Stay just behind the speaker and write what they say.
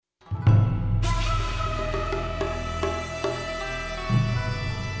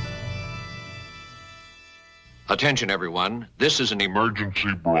Attention, everyone. This is an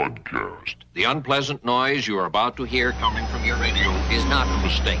emergency broadcast. The unpleasant noise you are about to hear coming from your radio is not a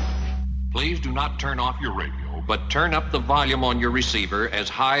mistake. Please do not turn off your radio, but turn up the volume on your receiver as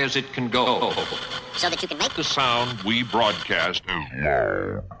high as it can go. So that you can make the sound we broadcast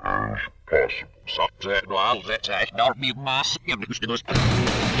as loud as possible.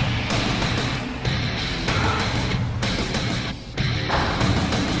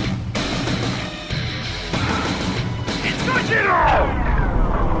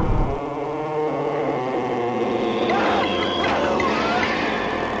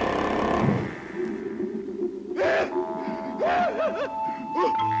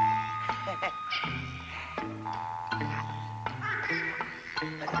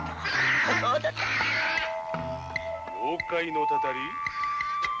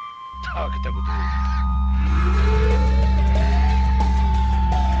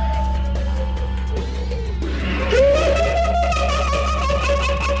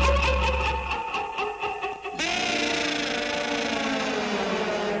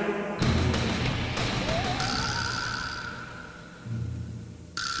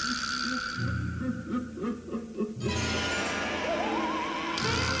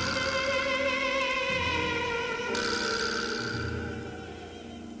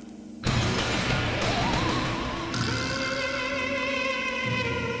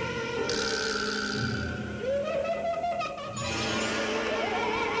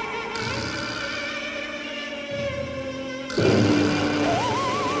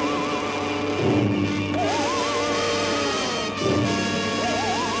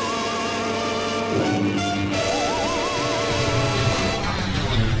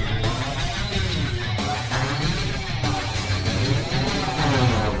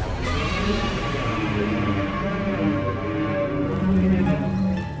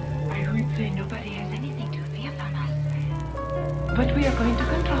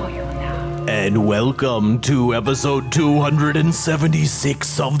 And welcome to episode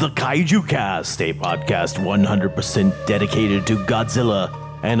 276 of the Kaiju Cast, a podcast 100% dedicated to Godzilla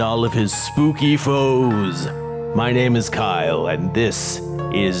and all of his spooky foes. My name is Kyle, and this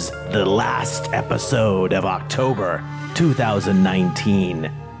is the last episode of October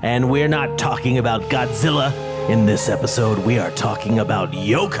 2019. And we're not talking about Godzilla. In this episode, we are talking about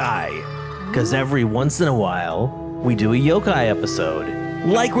yokai. Because every once in a while, we do a yokai episode.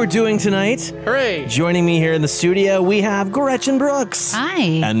 Like we're doing tonight. Hooray! Joining me here in the studio, we have Gretchen Brooks. Hi.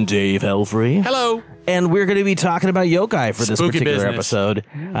 And Dave Helfrey. Hello. And we're going to be talking about yokai for this Spooky particular business.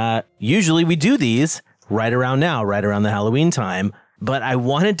 episode. Usually we do these right around now, right around the Halloween time. But I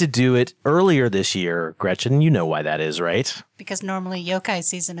wanted to do it earlier this year. Gretchen, you know why that is, right? Because normally yokai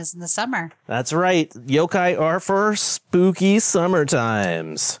season is in the summer. That's right. Yokai are for spooky summer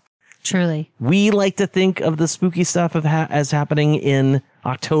times. Truly. We like to think of the spooky stuff as happening in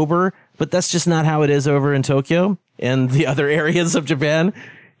October, but that's just not how it is over in Tokyo and the other areas of Japan.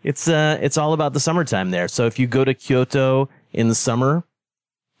 It's all about the summertime there. So if you go to Kyoto in the summer,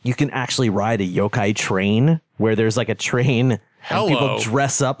 you can actually ride a yokai train where there's like a train and people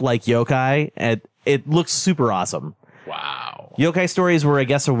dress up like yokai, and it looks super awesome. Wow. Yokai stories were, I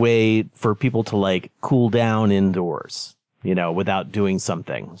guess, a way for people to like cool down indoors, you know, without doing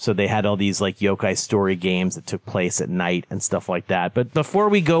something. So they had all these like yokai story games that took place at night and stuff like that. But before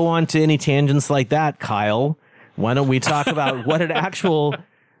we go on to any tangents like that, Kyle, why don't we talk about what is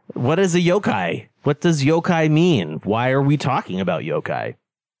a yokai? What does yokai mean? Why are we talking about yokai?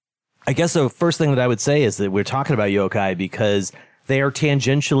 I guess the first thing that I would say is that we're talking about yokai because they are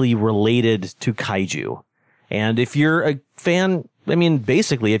tangentially related to kaiju. And if you're a fan, I mean,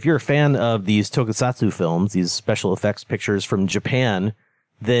 basically, if you're a fan of these tokusatsu films, these special effects pictures from Japan,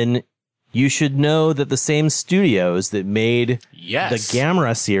 then you should know that the same studios that made the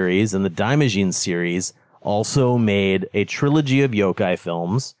Gamera series and the Daimajin series also made a trilogy of yokai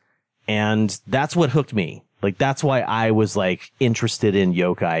films. And that's what hooked me. Like, that's why I was like interested in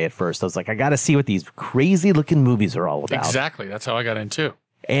yokai at first. I was like, I got to see what these crazy looking movies are all about. Exactly. That's how I got in too.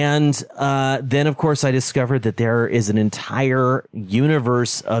 And then, of course, I discovered that there is an entire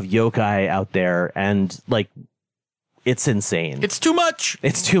universe of yokai out there, and like, it's insane. It's too much.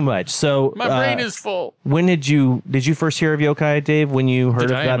 It's too much. So my brain is full. When did you first hear of yokai, Dave? When you heard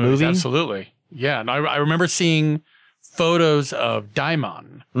of that movie? Absolutely. Yeah. And I remember seeing photos of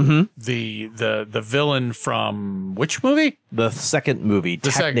Daimon, the villain from which movie? The second movie,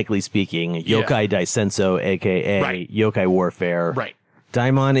 technically speaking, Yokai Daisenso, aka Yokai Warfare. Right.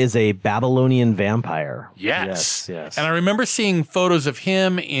 Daimon is a Babylonian vampire. Yes. And I remember seeing photos of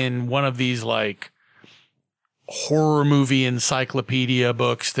him in one of these like horror movie encyclopedia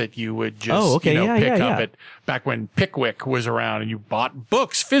books that you would just pick up at back when Pickwick was around and you bought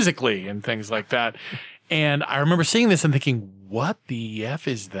books physically and things like that. And I remember seeing this and thinking, what the F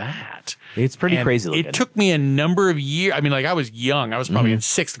is that? It's pretty crazy looking. It took me a number of years. I mean, like I was young. I was probably in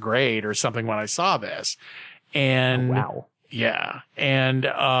 6th grade or something when I saw this. And wow. Yeah. And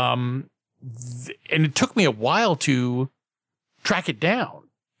it took me a while to track it down,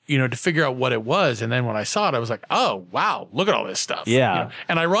 to figure out what it was. And then when I saw it, I was like, oh, wow, look at all this stuff. Yeah.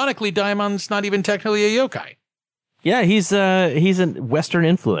 And ironically, Daimon's not even technically a yokai. Yeah, he's a Western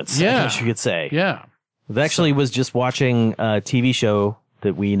influence, I guess you could say. Yeah. I actually was just watching a TV show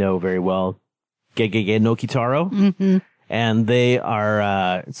that we know very well, Gegege no Kitaro. Mm-hmm. And they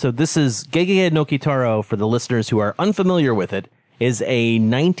are, so this is Gegege no Kitaro, for the listeners who are unfamiliar with it, is a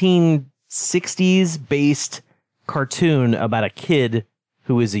 1960s based cartoon about a kid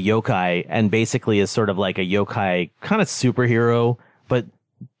who is a yokai and basically is sort of like a yokai kind of superhero, but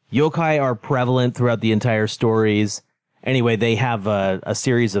yokai are prevalent throughout the entire stories. Anyway, they have a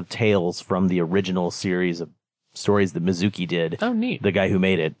series of tales from the original series of stories that Mizuki did. Oh, neat. The guy who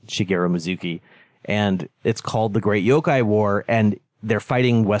made it, Shigeru Mizuki. And it's called The Great Yokai War, and they're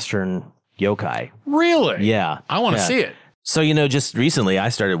fighting Western yokai. Really? Yeah. I want to see it. So, just recently I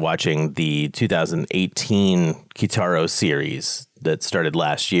started watching the 2018 Kitaro series that started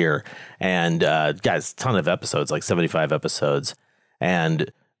last year. And, guys, a ton of episodes, like 75 episodes.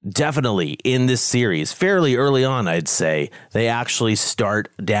 And definitely in this series, fairly early on, I'd say, they actually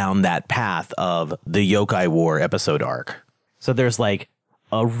start down that path of the Yokai War episode arc. So there's like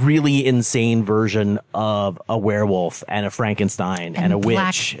a really insane version of a werewolf and a Frankenstein and a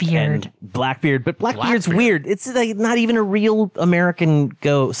witch and Blackbeard. But Blackbeard's weird. It's like not even a real American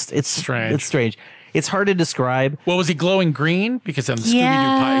ghost. It's strange. It's strange. It's hard to describe. Well, was he glowing green? Because on the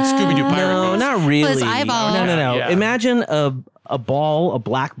Scooby-Doo Pirate No, Ghost. not really. His eyeball. No. Yeah. Imagine a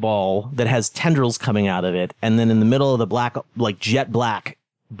black ball that has tendrils coming out of it, and then in the middle of the black, like jet black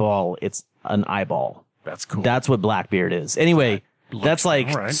ball, it's an eyeball. That's cool. That's what Blackbeard is. Anyway, that's like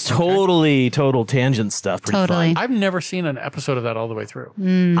total tangent stuff. Pretty Totally. fun. I've never seen an episode of that all the way through.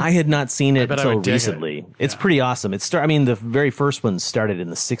 I had not seen it bet I until would dig recently. it. It's pretty awesome. The very first ones started in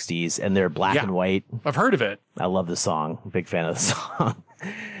the 60s, and they're black and white. I've heard of it. I love the song. Big fan of the song.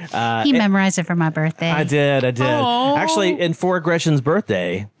 He memorized it for my birthday. I did. Aww. Actually, for Gretchen's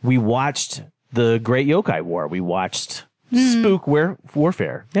birthday, we watched the Great Yokai War. We watched Spook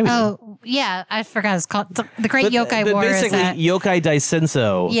Warfare. Yeah, we did. Yeah, I forgot it's called the Great Yokai War. Basically, is that, Yokai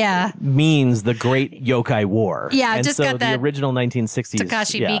Daisenso means the Great Yokai War. Yeah, I and just so got that the original 1960s.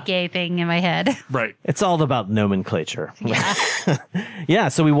 Takashi Miike thing in my head. Right. It's all about nomenclature. Yeah. Yeah,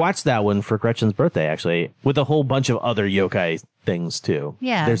 so we watched that one for Gretchen's birthday, actually, with a whole bunch of other yokai things, too.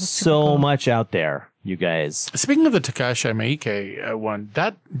 Yeah, There's that's so super cool. much out there, you guys. Speaking of the Takashi Miike one,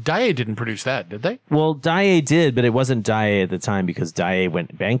 that Daiei didn't produce that, did they? Well, Daiei did, but it wasn't Daiei at the time because Daiei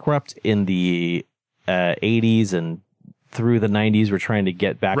went bankrupt in the 80s and through the 90s were trying to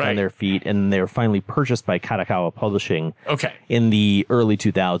get back on their feet, and they were finally purchased by Katakawa Publishing in the early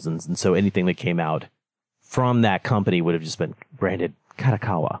 2000s. And so anything that came out from that company would have just been branded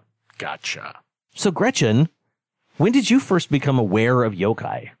Katakawa. Gotcha. So, Gretchen, when did you first become aware of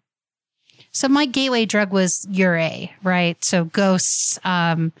yokai? So my gateway drug was Yurei, right? So ghosts.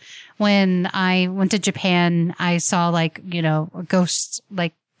 When I went to Japan, I saw ghosts,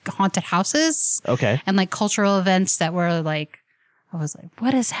 like haunted houses. Okay. And like cultural events that were like, I was like,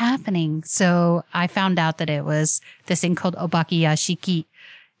 what is happening? So I found out that it was this thing called Obaki Yashiki.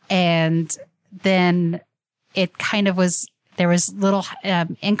 And then it kind of was, there was little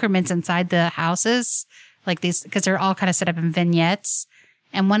increments inside the houses, like these, because they're all kind of set up in vignettes.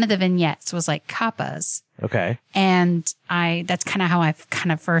 And one of the vignettes was like kappas. Okay. And that's kind of how I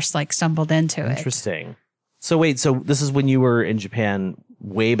kind of first like stumbled into it. Interesting. So wait, so this is when you were in Japan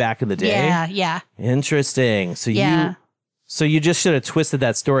way back in the day? Yeah. Interesting. So you just should have twisted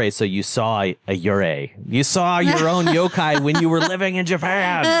that story so you saw a Yurei. You saw your own yokai when you were living in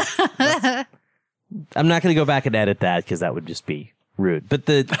Japan. I'm not going to go back and edit that because that would just be rude. But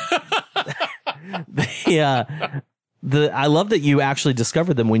I love that you actually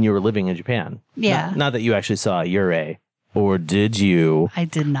discovered them when you were living in Japan. Yeah. Not that you actually saw a Yurei. Or did you? I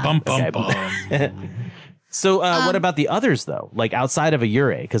did not. Bum, bum, bum. So what about the others, though? Like outside of a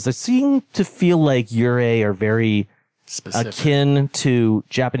Yurei? Because I seem to feel like Yurei are very Specific. akin to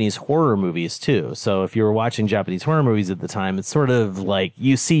Japanese horror movies, too. So if you were watching Japanese horror movies at the time, it's sort of like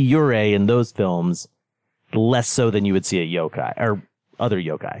you see Yurei in those films less so than you would see a yokai or other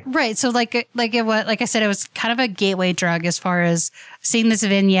yokai. Right. So like I said, it was kind of a gateway drug as far as seeing this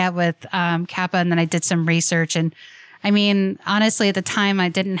vignette with Kappa, and then I did some research. And I mean, honestly, at the time, I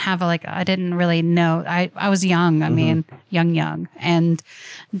didn't really know. I was young. I mean, young, and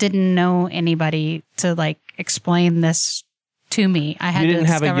didn't know anybody to like explain this to me. I had You didn't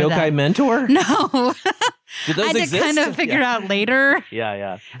to have a yokai mentor? No. Did those I had to exist? kind of figure it out later.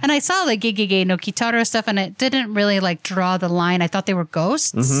 Yeah. And I saw like Gegege no Kitaro stuff, and it didn't really like draw the line. I thought they were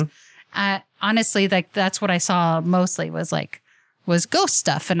ghosts. Honestly, like that's what I saw mostly was ghost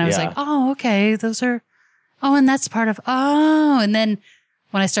stuff. And I was like, oh, okay, those are, oh, and that's part of, and then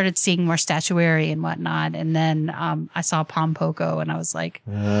when I started seeing more statuary and whatnot, and then I saw Pompoko, and I was like,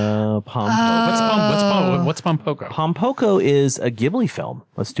 Pompoko. What's Pompoko? Pompoko is a Ghibli film,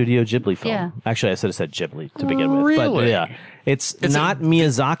 a Studio Ghibli film. Yeah. Actually, I should have said Ghibli to begin with. But Really? yeah, it's not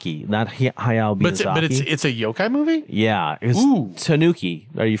Miyazaki, not Hayao Miyazaki. But it's a yokai movie? Yeah. It's Ooh. Tanuki.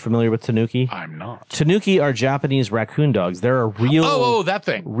 Are you familiar with Tanuki? I'm not. Tanuki are Japanese raccoon dogs. They're a real Oh, that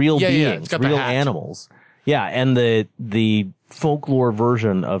thing. real Yeah, beings, it's got the real hat. animals. Yeah, and the folklore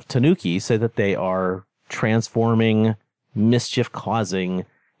version of Tanuki say that they are transforming, mischief causing,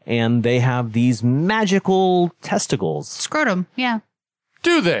 and they have these magical testicles. scrotum. Yeah.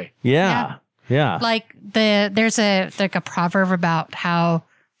 Do they? Yeah. Like there's a proverb about how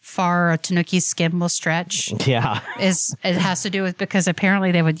far a tanuki's skin will stretch. Yeah. It has to do with because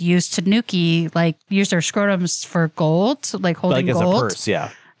apparently they would use tanuki, like use their scrotums for gold, like holding Like as gold. a purse, yeah.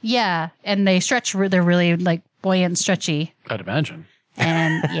 Yeah, and they stretch. They're really like buoyant, and stretchy, I'd imagine.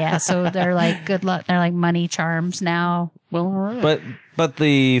 and yeah, so they're like good luck. They're like money charms now. Well, all right. But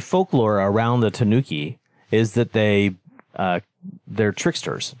the folklore around the Tanuki is that they're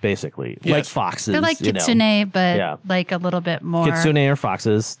tricksters, basically. Yes. Like foxes. They're like you know. kitsune, but Yeah. like a little bit more. Kitsune are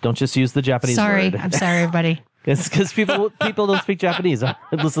foxes. Don't just use the Japanese Sorry, word. I'm sorry, everybody. It's because people don't speak Japanese.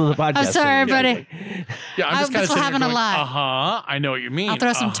 Listen to the podcast. I'm sorry, everybody. Yeah, I'm just I'm kind of still having a lot. I know what you mean. I'll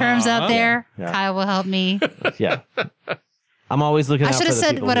throw some terms out there. Yeah. Kyle will help me. Yeah. I'm always looking out I for should have the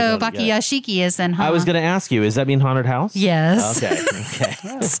said people what who a don't get it. bakiyashiki is then, huh? I was going to ask you, does that mean haunted house? Yes.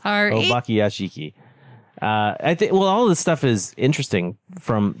 Okay. Sorry. Obakiyashiki. I think, well, all of this stuff is interesting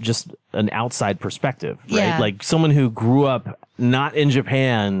from just an outside perspective, right? Yeah. Like someone who grew up not in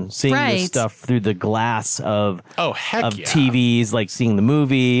Japan, seeing this Right. stuff through the glass of heck yeah. TVs, like seeing the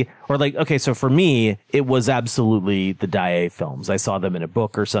movie, or like, okay, so for me, it was absolutely the Daiei films. I saw them in a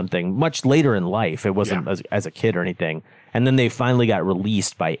book or something much later in life. It wasn't as a kid or anything. And then they finally got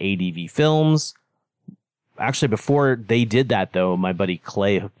released by ADV Films. Actually, before they did that, though, my buddy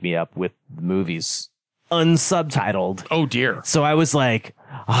Clay hooked me up with the movies unsubtitled. Oh, dear. So I was like,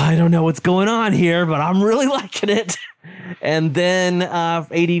 I don't know what's going on here, but I'm really liking it. And then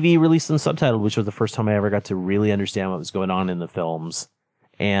ADV released them subtitled, which was the first time I ever got to really understand what was going on in the films.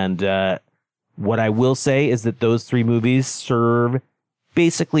 And what I will say is that those three movies serve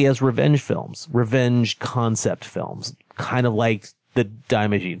basically as revenge films, revenge concept films, kind of like the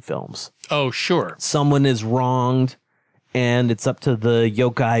Daimajin films. Oh, sure. Someone is wronged, and it's up to the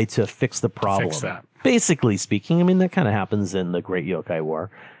yokai to fix the problem. Fix that. Basically speaking, I mean, that kind of happens in the Great Yokai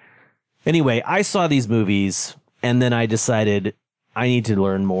War. Anyway, I saw these movies, and then I decided I need to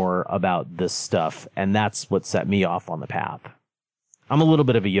learn more about this stuff, and that's what set me off on the path. I'm a little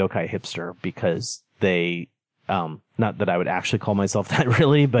bit of a yokai hipster because they, not that I would actually call myself that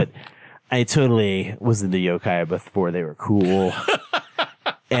really, but I totally was into yokai before they were cool.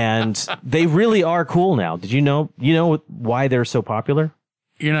 And they really are cool now. Did you know why they're so popular?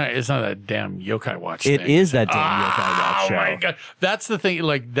 It's not that damn Yokai Watch It thing. is that damn Yokai Watch show. Oh my god. That's the thing,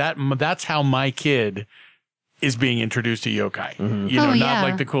 like that's how my kid is being introduced to yokai. Mm-hmm. Not yeah.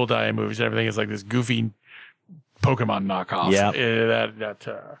 like the cool Daiei movies and everything. It's like this goofy Pokemon knockoff.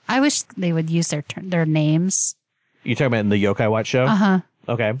 Yep. I wish they would use their names. You talking about in the Yokai Watch show? Uh-huh.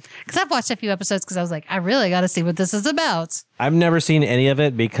 Okay. Because I've watched a few episodes because I was like, I really got to see what this is about. I've never seen any of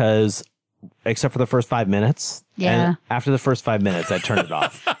it because, except for the first 5 minutes. Yeah. And after the first 5 minutes, I turned it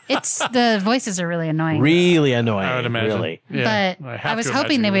off. The voices are really annoying. Really annoying. I would imagine. Really. Yeah, But have I was to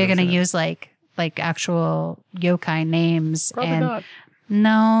hoping they imagine were going to that's it. use like actual yokai names. Probably and not.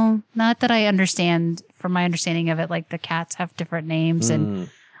 No, not that I understand. From my understanding of it, like the cats have different names and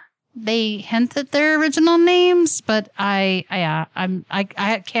they hint at their original names, but I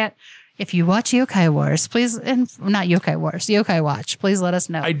can't. If you watch Yokai Wars, please, and not Yokai Wars, Yokai Watch, please let us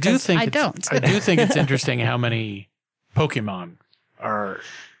know. I do think I don't. I do think it's interesting how many Pokemon are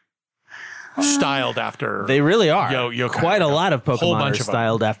styled after. They really are. Yokai. Quite a lot of Pokemon are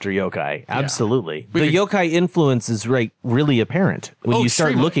styled after yokai. Absolutely. Yeah. The yokai influence is really apparent when you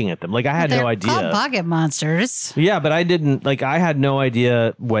start looking at them. Like, I had no idea. They're called pocket monsters. Yeah, but I didn't, I had no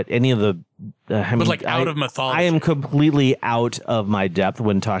idea what any of the... out of mythology. I am completely out of my depth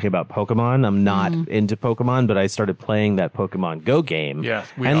when talking about Pokemon. I'm not into Pokemon, but I started playing that Pokemon Go game. Yeah,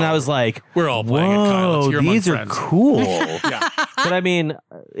 I was like, we're all playing it, Kyle. These are cool. Yeah. But I mean,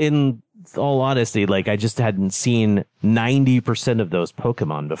 in all honesty, I just hadn't seen 90% of those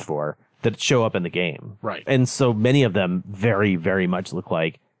Pokemon before that show up in the game. Right. And so many of them very, very much look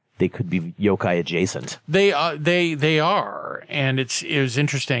like they could be yokai adjacent. They are, and it was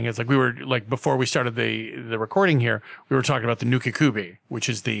interesting. It's we were before we started the recording here, we were talking about the Nukikubi, which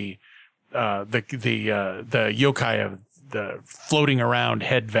is the yokai of the floating around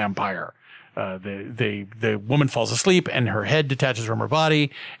head vampire. The woman falls asleep and her head detaches from her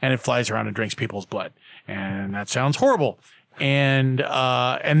body and it flies around and drinks people's blood, and that sounds horrible. And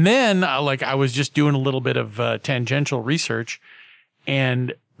then I was just doing a little bit of tangential research,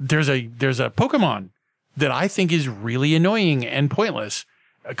 and there's a Pokemon that I think is really annoying and pointless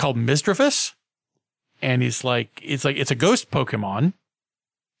called Misdreavus. And it's a ghost Pokemon.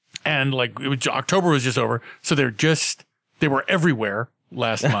 And October was just over. So they were everywhere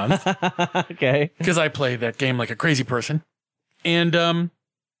last month. Okay. Because I play that game like a crazy person. And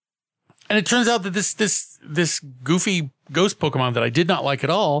it turns out that this goofy ghost Pokemon that I did not like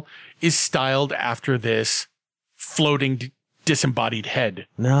at all is styled after this floating disembodied head.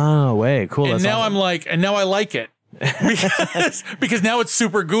 No way. Cool. And now now I like it. because now it's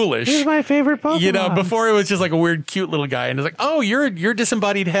super ghoulish. He's my favorite Pokemon. Before it was just a weird, cute little guy, and it's oh, you're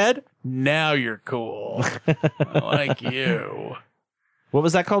disembodied head? Now you're cool. I like you. What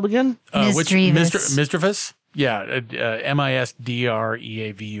was that called again? Misdreavus. Yeah, Misdreavus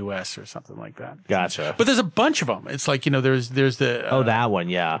or something like that. Gotcha. But there's a bunch of them. It's there's the that one,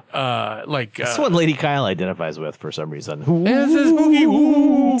 yeah. That's what Lady Kyle identifies with for some reason.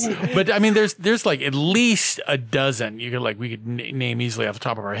 But I mean, there's at least a dozen. You could we could name easily off the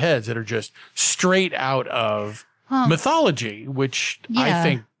top of our heads that are just straight out of mythology, which I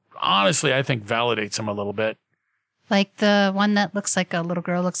think validates them a little bit. Like the one that looks like a little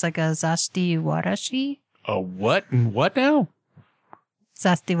girl looks like a Zashti Warashi. A what? What now?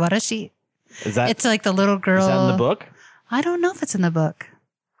 Zashti Warashi. Is that? It's like the little girl. Is that in the book? I don't know if it's in the book.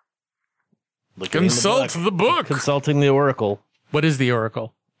 Consult the book. Consulting the Oracle. What is the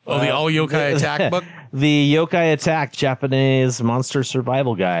Oracle? Oh, the All Yokai Attack book? The Yokai Attack Japanese Monster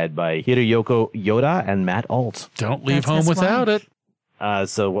Survival Guide by Hiroyoko Yoda and Matt Alt. Don't leave home without it.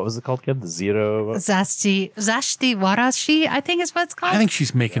 So what was it called again? The Zero... Zashti Warashi, I think is what it's called. I think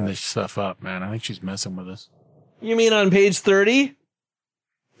she's making this stuff up, man. I think she's messing with us. You mean on page 30?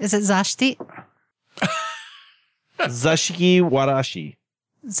 Is it Zashti? Zashiki Warashi.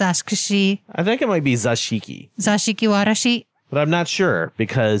 Zashkishi. I think it might be Zashiki. Zashiki Warashi. But I'm not sure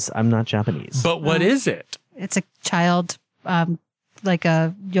because I'm not Japanese. But what is it? It's a child, like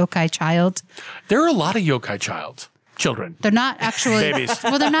a yokai child. There are a lot of yokai children. They're not actually babies.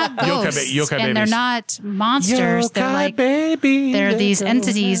 Well, they're not ghosts, yokai and babies. they're not monsters. Yokai they're these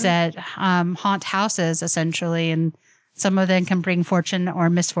entities that haunt houses essentially, and some of them can bring fortune or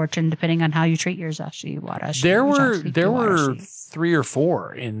misfortune depending on how you treat your Zashti Warashi. There were 3 or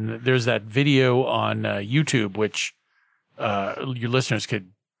 4 there's that video on YouTube which your listeners could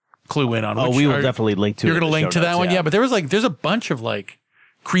clue in on. Oh, we will definitely link to. You're going to link to that one, yeah. But there's a bunch of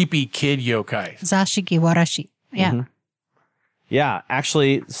creepy kid yokai. Zashiki Warashi. Yeah. Mm-hmm. Yeah,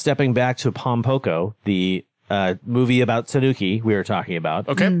 actually, stepping back to Pompoko, the movie about Tanuki we were talking about.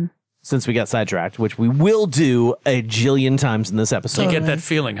 Okay. Since we got sidetracked, which we will do a jillion times in this episode. You get that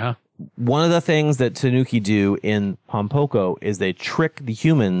feeling, huh? One of the things that Tanuki do in Pompoko is they trick the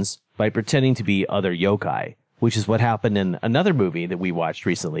humans by pretending to be other yokai, which is what happened in another movie that we watched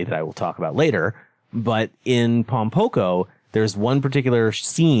recently that I will talk about later. But in Pompoko, there's one particular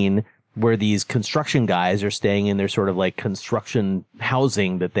scene where these construction guys are staying in their sort of construction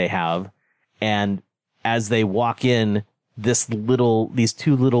housing that they have. And as they walk in, these 2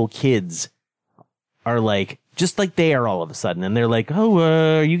 little kids are just like they are all of a sudden. And they're like, oh,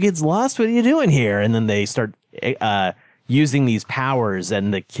 are you kids lost? What are you doing here? And then they start, using these powers,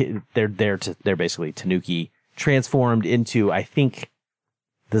 and they're basically Tanuki transformed into, I think,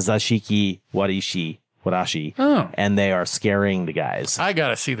 the Zashiki Warashi. Oh. And they are scaring the guys. I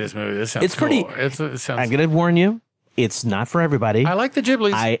gotta see this movie. This sounds cool. I'm gonna warn you, it's not for everybody. I like the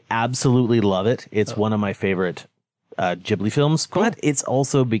Ghiblis. I absolutely love it. It's one of my favorite Ghibli films, but it's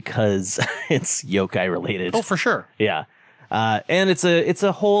also because it's yokai related. Oh, for sure. Yeah. And it's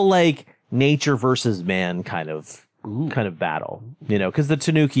a whole nature versus man kind of battle, you know, because the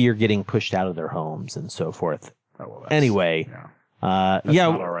Tanuki are getting pushed out of their homes and so forth. Oh, well, anyway, that's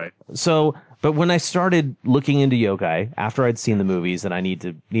not all right. So, but when I started looking into yokai after I'd seen the movies and I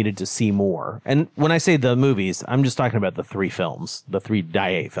needed to see more, and when I say the movies, I'm just talking about the 3 films, the 3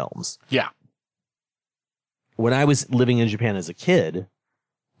 Daiei films. Yeah. When I was living in Japan as a kid,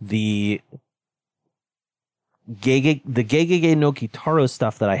 the Gegege no Kitaro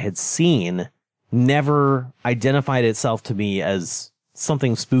stuff that I had seen never identified itself to me as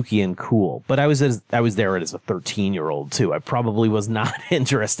something spooky and cool. But I was there as a 13-year-old too. I probably was not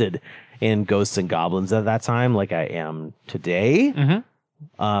interested in ghosts and goblins at that time like I am today.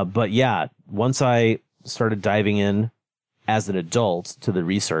 Mm-hmm. But yeah, once I started diving in as an adult to the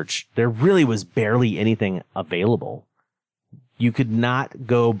research, there really was barely anything available. You could not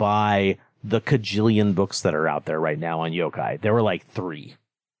go buy the kajillion books that are out there right now on yokai. There were like 3.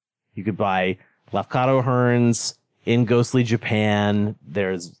 You could buy Lafcato Hearns, In Ghostly Japan,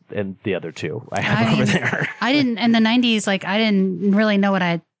 and the other 2 I have over there. I didn't, in the 90s, like, I didn't really know what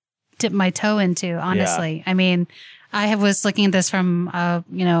I dipped my toe into, honestly. Yeah. I mean, I was looking at this from a,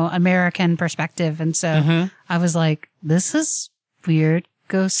 American perspective. And so I was like, this is weird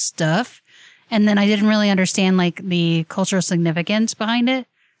ghost stuff. And then I didn't really understand like the cultural significance behind it.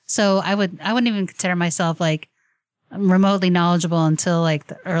 So I wouldn't even consider myself like remotely knowledgeable until like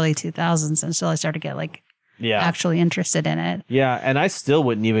the early 2000s, until I started to get like actually interested in it. Yeah, and I still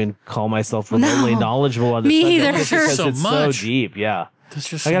wouldn't even call myself remotely knowledgeable on this subject because so it's much. so deep. Yeah,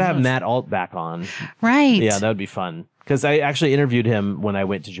 just I gotta have Matt Alt back on. Right. Yeah, that would be fun. Because I actually interviewed him when I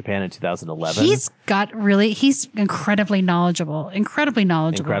went to Japan in 2011. He's incredibly knowledgeable. Incredibly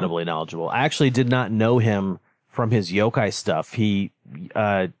knowledgeable. I actually did not know him from his yokai stuff. He,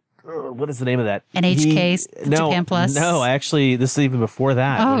 what is the name of that? NHK, Japan Plus? No, actually, this is even before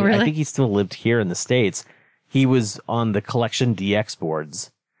that. Oh, really? I think he still lived here in the States. He was on the Collection DX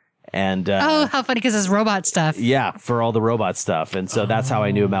boards. And how funny, because it's robot stuff. Yeah, for all the robot stuff. And so that's how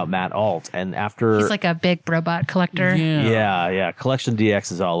I knew about Matt Alt. And after he's like a big robot collector. Yeah. Collection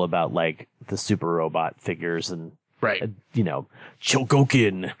DX is all about like the super robot figures and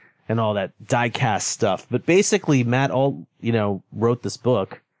Chogokin and all that die-cast stuff. But basically Matt Alt, wrote this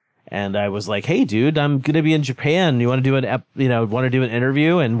book. And I was like, "Hey, dude, I'm gonna be in Japan. You want to do an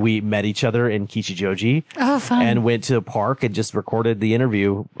interview?" And we met each other in Kichijoji. Oh, fun! And went to a park and just recorded the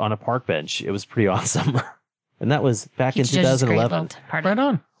interview on a park bench. It was pretty awesome. And that was back in 2011. Right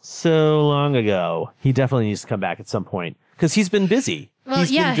on. So long ago. He definitely needs to come back at some point because he's been busy. Well,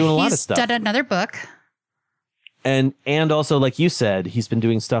 he's been doing a lot of stuff. He's done another book. And also, like you said, he's been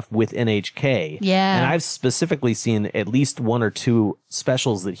doing stuff with NHK. Yeah. And I've specifically seen at least 1 or 2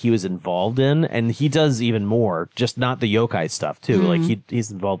 specials that he was involved in. And he does even more, just not the yokai stuff, too. Mm-hmm. Like, he's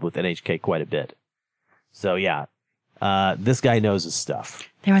involved with NHK quite a bit. So, yeah. This guy knows his stuff.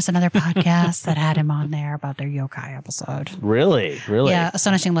 There was another podcast that had him on there about their yokai episode. Really? Yeah,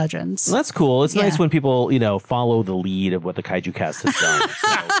 Astonishing Legends. Well, that's cool. It's nice when people, follow the lead of what the Kaiju Cast has done.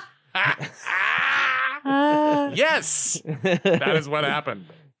 Yes, that is what happened.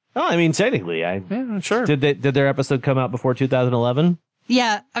 Oh, I mean, technically, sure. Did their episode come out before 2011?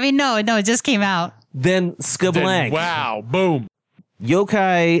 Yeah, I mean, no, it just came out. Then skablank. Wow, boom.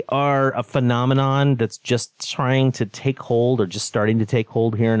 Yokai are a phenomenon that's just trying to take hold or just starting to take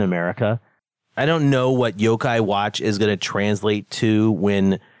hold here in America. I don't know what Yokai Watch is going to translate to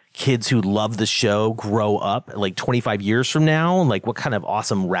when kids who love the show grow up like 25 years from now, like what kind of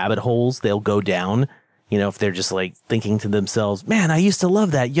awesome rabbit holes they'll go down. If they're just like thinking to themselves, man, I used to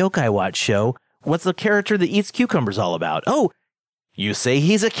love that Yokai Watch show. What's the character that eats cucumbers all about? Oh, you say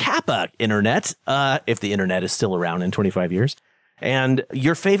he's a kappa, internet, if the internet is still around in 25 years. And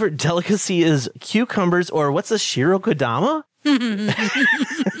your favorite delicacy is cucumbers, or what's a shirokodama?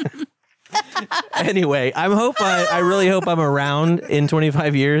 Anyway, I really hope I'm around in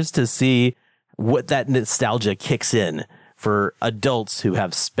 25 years to see what that nostalgia kicks in for adults who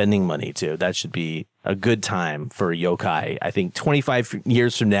have spending money too. That should be a good time for yokai. I think 25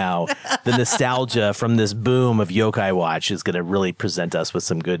 years from now, the nostalgia from this boom of Yokai Watch is going to really present us with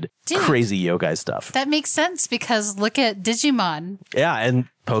some good, crazy yokai stuff. That makes sense because look at Digimon. Yeah, and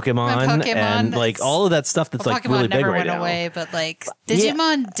Pokemon and like all of that stuff that's like really big right now. Pokemon never went away, but like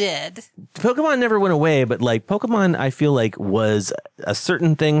Digimon did. Pokemon never went away, but like Pokemon, I feel like was a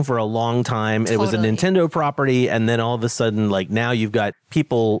certain thing for a long time. Totally. It was a Nintendo property, and then all of a sudden, like now you've got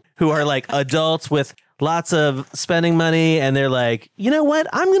people who are like adults with lots of spending money, and they're like, you know what?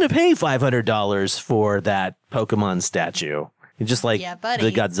 I'm going to pay $500 for that Pokemon statue. Just like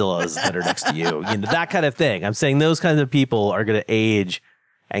the Godzillas that are next to you. That kind of thing. I'm saying those kinds of people are going to age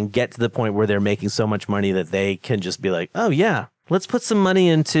and get to the point where they're making so much money that they can just be like, oh yeah, let's put some money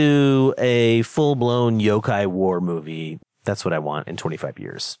into a full-blown yokai war movie. That's what I want in 25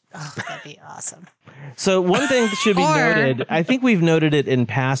 years. Oh, that'd be awesome. So one thing that should be noted, I think we've noted it in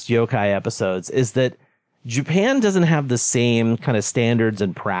past yokai episodes, is that Japan doesn't have the same kind of standards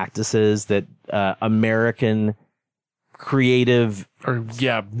and practices that American creative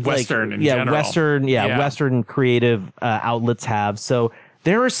Western in general. Western creative outlets have. So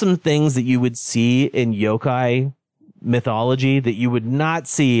there are some things that you would see in yokai mythology that you would not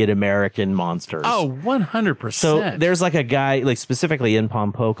see in American monsters. Oh, 100%. So there's like a guy, like specifically in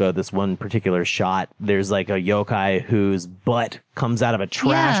Pompoko, this one particular shot, there's like a yokai whose butt comes out of a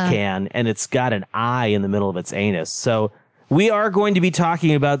trash can and it's got an eye in the middle of its anus. So we are going to be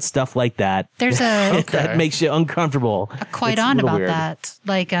talking about stuff like that. There's a that makes you uncomfortable. Quite on about weird. That.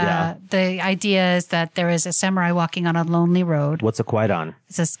 Like the idea is that there is a samurai walking on a lonely road. What's a quite on?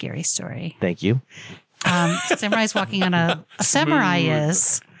 It's a scary story. Thank you. Samurai's walking on a samurai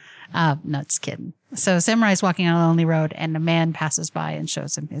is no, just kidding. So samurai's walking on a lonely road and a man passes by and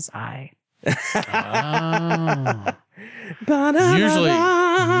shows him his eye. Usually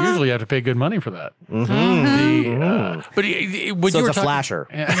you have to pay good money for that. But so it's a flasher.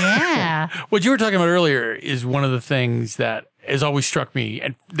 Yeah. What you were talking about earlier is one of the things that has always struck me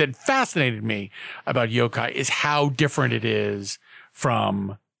and that fascinated me about yokai is how different it is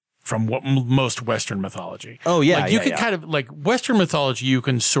from what most Western mythology. Oh, yeah. Like you can kind of, like Western mythology, you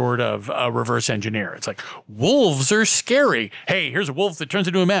can sort of reverse engineer. It's like, wolves are scary. Hey, here's a wolf that turns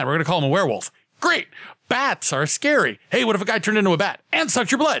into a man. We're going to call him a werewolf. Great. Bats are scary. Hey, what if a guy turned into a bat and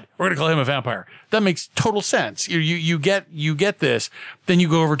sucked your blood? We're going to call him a vampire. That makes total sense. You get this. Then you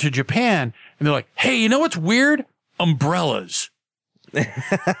go over to Japan and they're like, hey, you know what's weird? Umbrellas. Old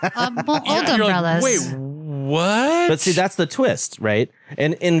umbrellas. Like, wait, what? But see, that's the twist, right?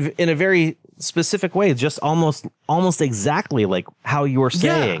 And in a very specific way, just almost exactly like how you're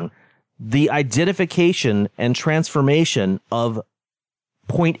saying, the identification and transformation of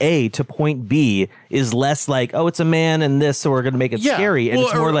point A to point B is less like, oh, it's a man and this, so we're going to make it scary. And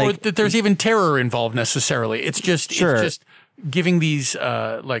it's more like that there's even terror involved necessarily. It's just it's just giving these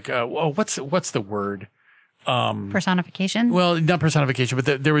what's the word? Personification? Well, not personification,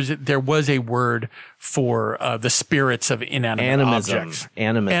 but there was a word for the spirits of inanimate objects.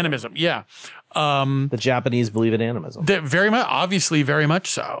 Animism, yeah. The Japanese believe in animism. Very much, obviously, very much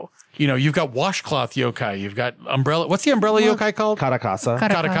so. You know, you've got washcloth yokai, you've got umbrella. What's the umbrella yokai called? Katakasa.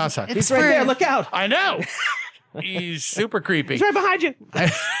 Katakasa. He's right there. Look out! I know. He's super creepy. He's right behind you.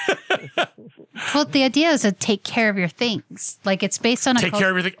 Well, the idea is to take care of your things. Like it's based on take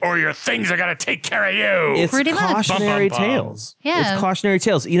care of everything, or your things are gonna take care of you. It's pretty cautionary much. tales. Yeah, it's cautionary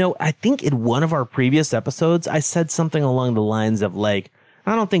tales. You know, I think in one of our previous episodes, I said something along the lines of like,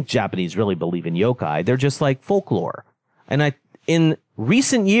 I don't think Japanese really believe in yokai. They're just like folklore. And in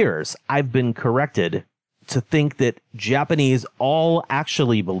recent years, I've been corrected to think that Japanese all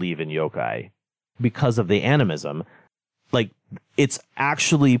actually believe in yokai because of the animism. Like, it's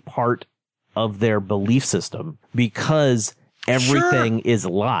actually part of their belief system because everything is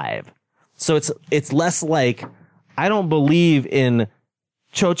live. So it's less like, I don't believe in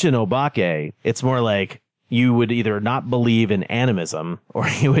Chochin Obake. It's more like you would either not believe in animism or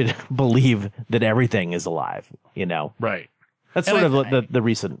you would believe that everything is alive, you know? Right. That's sort of the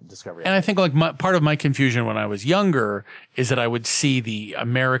recent discovery. And I think like part of my confusion when I was younger is that I would see the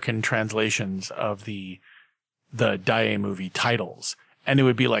American translations of the Daiei movie titles, and it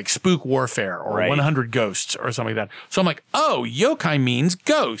would be like Spook Warfare or 100 Ghosts or something like that. So I'm like, oh, yokai means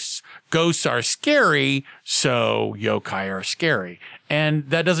ghosts. Ghosts are scary, so yokai are scary. And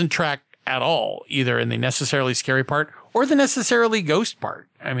that doesn't track at all, either in the necessarily scary part or the necessarily ghost part.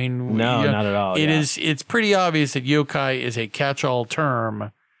 I mean, no, not at all. It's pretty obvious that yokai is a catch-all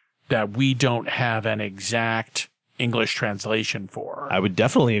term that we don't have an exact English translation for. I would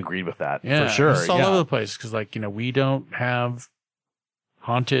definitely agree with that, for sure. It's all over the place because, like, you know, we don't have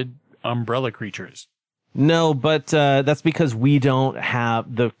haunted umbrella creatures. No, but that's because we don't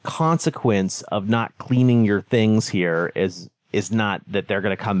have the consequence of not cleaning your things here is not that they're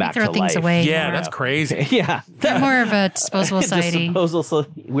going to come back to life. Throw things away. Yeah, that's crazy. Yeah. They're more of a disposable society.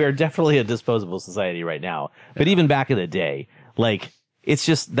 We're definitely a disposable society right now. But even back in the day, like, it's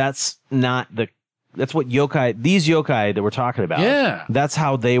just, that's what these yokai that we're talking about, that's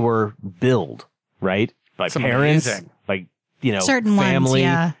how they were billed, right? By parents, by, you know, certain family,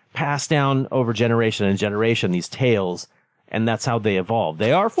 ones, passed down over generation and generation, these tales. And that's how they evolved.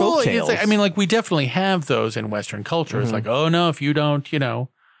 They are folk tales. I mean, like, we definitely have those in Western culture. It's like, oh no, if you don't,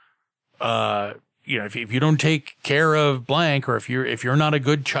 if you don't take care of blank, or if you're not a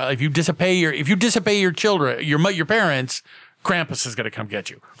good child, if you disobey your children, your parents, Krampus is going to come get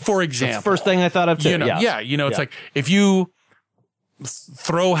you. For example, that's the first thing I thought of too. It's like if you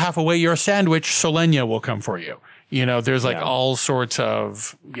throw half away your sandwich, Solenia will come for you. There's like all sorts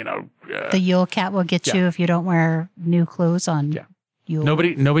of, the Yule Cat will get you if you don't wear new clothes on. Yeah.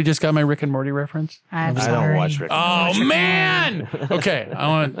 Nobody just got my Rick and Morty reference? I'm sorry. I don't watch Rick and Morty. Oh, man. Okay.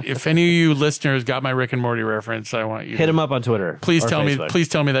 if any of you listeners got my Rick and Morty reference, I want you hit him up on Twitter. Please tell me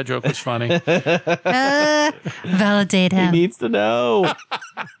that joke was funny. Validate him. He needs to know.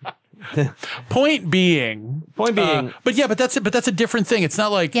 Point being, but that's a different thing. It's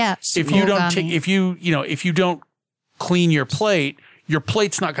not like if you don't clean your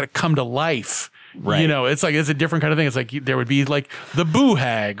plate's not going to come to life. Right. It's a different kind of thing. It's like there would be like the boo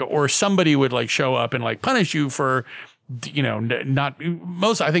hag, or somebody would like show up and like punish you for,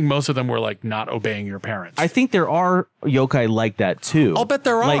 I think most of them were like not obeying your parents. I think there are yokai like that too. I'll bet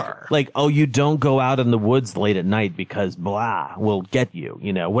there are. Like, oh, you don't go out in the woods late at night because blah will get you,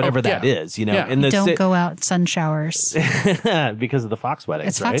 whatever that is, And don't go out in sun showers. Because of the fox wedding.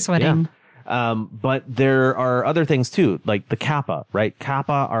 It's fox wedding. Yeah. But there are other things too, like the kappa, right?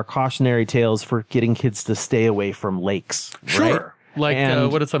 Kappa are cautionary tales for getting kids to stay away from lakes. Sure. Right?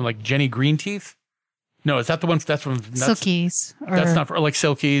 Like, what is something like Jenny Greenteeth? No, is that the one? That's from Silkies. That's not for like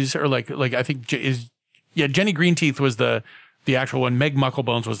Silkies, or like I think Jenny Greenteeth was the actual one. Meg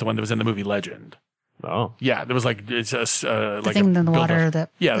Mucklebones was the one that was in the movie Legend. Oh, yeah, there was like it's a like thing in the water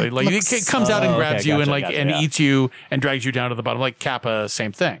that it comes out and grabs you and eats you and drags you down to the bottom, like Kappa,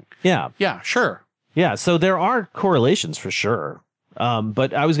 same thing. Yeah, sure. Yeah, so there are correlations for sure.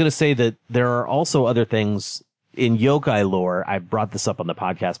 But I was going to say that there are also other things in yokai lore. I brought this up on the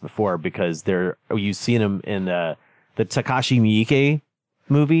podcast before because you've seen him in the Takashi Miike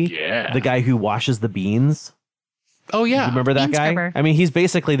movie. Yeah, the guy who washes the beans. Oh yeah, you remember that Bean guy? scrubber. I mean, he's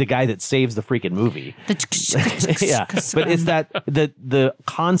basically the guy that saves the freaking movie. Yeah, but it's that the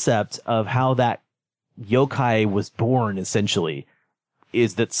concept of how that yokai was born essentially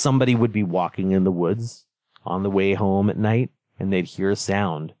is that somebody would be walking in the woods on the way home at night and they'd hear a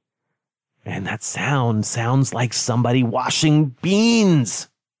sound, and that sound sounds like somebody washing beans.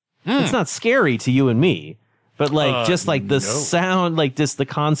 It's not scary to you and me. But like, just like the sound, like just the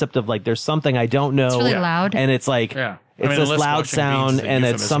concept of like, there's something I don't know. It's really loud. And it's like, it's this loud sound and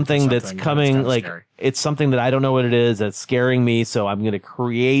it's something that's coming, like, it's something that I don't know what it is that's scaring me. So I'm going to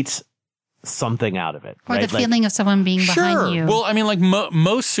create something out of it. Or the feeling of someone being behind you. Well, I mean, like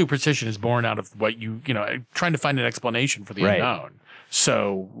most superstition is born out of what trying to find an explanation for the unknown.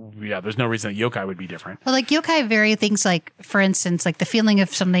 So, yeah, there's no reason that yokai would be different. Well, like yokai vary things like, for instance, like the feeling of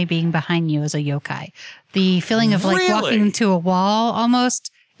somebody being behind you is a yokai. The feeling of like walking into a wall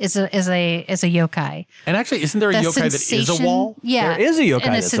almost is a yokai. And actually, isn't there a yokai that is a wall? Yeah. There is a yokai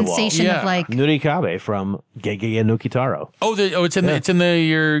and that's a wall. sensation of like Nurikabe from Gegege no Kitaro. It's in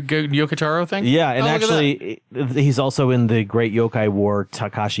your Yokotaro thing? Yeah, and actually he's also in the Great Yokai War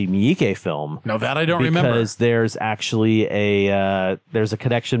Takashi Miike film. No, that I don't remember. Because there's actually a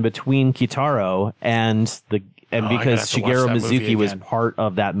connection between Kitaro and because Shigeru Mizuki was part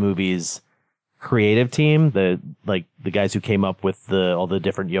of that movie's creative team, the guys who came up with all the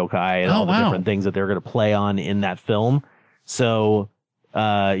different yokai and all the different things that they're going to play on in that film. So,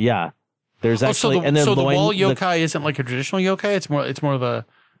 there's actually the wall yokai isn't like a traditional yokai. It's more of a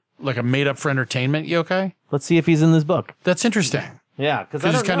like a made up for entertainment yokai. Let's see if he's in this book. That's interesting. Yeah, because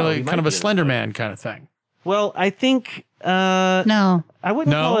it's kind of a Slender Man kind of thing. Well, I think no, I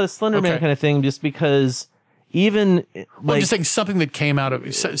wouldn't call it a Slender Man kind of thing, just because. Even I'm just saying something that came out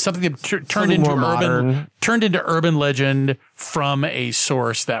of something that turned into urban legend from a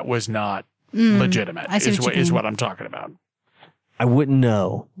source that was not legitimate is what I'm talking about. I wouldn't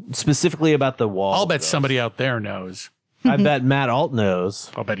know specifically about the wall. I'll bet somebody out there knows. I bet Matt Alt knows.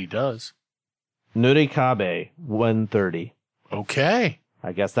 I'll bet he does. Nurikabe 130. Okay.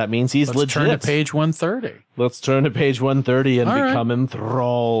 I guess that means he's legit. Let's turn to page 130. Let's turn to page 130 and become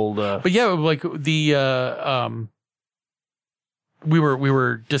enthralled. But yeah, like the we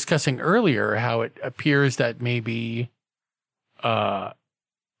were discussing earlier how it appears that maybe I've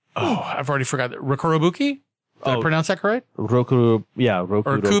already forgot that Rokorobuki? Did I pronounce that correct? Roku, yeah, Roku.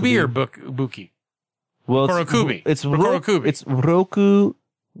 Or Kubi or Buki? Well, Rokorokubi. It's Rokorokubi. It's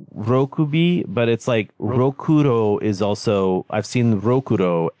Rokubi, but it's like Rokuro is also, I've seen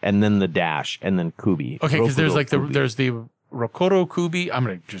Rokuro and then the dash and then Kubi. Okay, because there's the Rokoro Kubi. I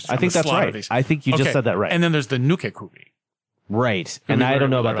think that's right. These. I think you just said that right. And then there's the Nuke Kubi. Right. And I don't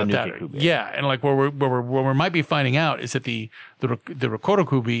know about the Nuke Kubi. Yeah, and like what we might be finding out is that the Rokoro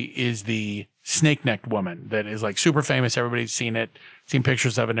Kubi is the snake-necked woman that is like super famous. Everybody's seen it, seen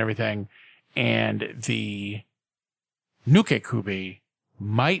pictures of it and everything. And the Nuke-Kubi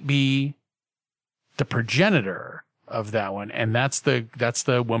might be the progenitor of that one. And that's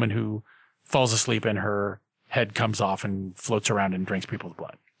the woman who falls asleep and her head comes off and floats around and drinks people's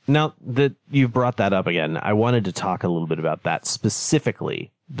blood. Now that you've brought that up again, I wanted to talk a little bit about that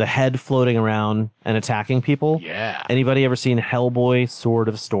specifically. The head floating around and attacking people. Yeah. Anybody ever seen Hellboy, Sword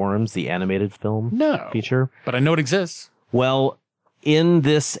of Storms, the animated film? No. Feature? But I know it exists. Well, in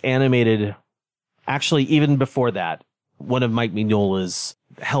this animated, actually, even before that, one of Mike Mignola's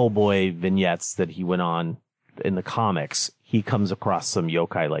Hellboy vignettes that he went on in the comics, he comes across some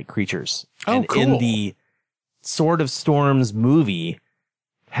yokai-like creatures. Oh, and cool. in the Sword of Storms movie,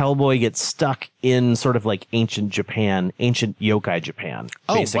 Hellboy gets stuck in sort of like ancient Japan, ancient yokai Japan.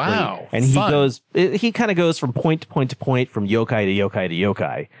 Basically. Oh, wow. And he kind of goes from point to point to point, from yokai to yokai to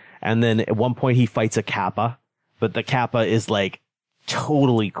yokai. And then at one point he fights a Kappa, but the Kappa is like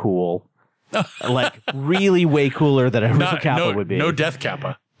totally cool. Like really way cooler than a real Kappa would be. No Death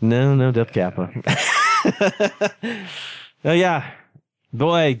Kappa. No Death Kappa. Oh yeah.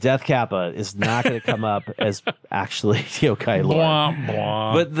 Boy, Death Kappa is not going to come up as actually yokai lore. Blah,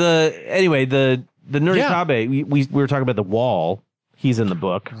 blah. But the Nurikabe, we were talking about the wall. He's in the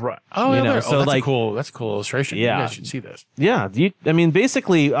book. Right. Oh, yeah. So that's like, that's a cool illustration. Yeah. You guys should see this. Yeah.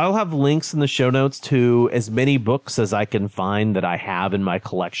 Basically, I'll have links in the show notes to as many books as I can find that I have in my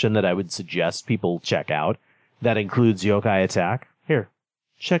collection that I would suggest people check out. That includes Yokai Attack. Here,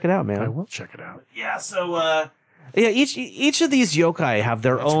 check it out, man. I will check it out. Yeah. So, each of these yokai have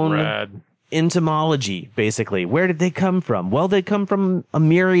their own rad. Entomology, basically. Where did they come from? Well, they come from a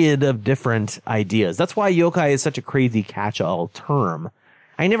myriad of different ideas. That's why yokai is such a crazy catch-all term.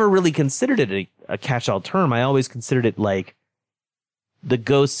 I never really considered it a catch-all term. I always considered it like the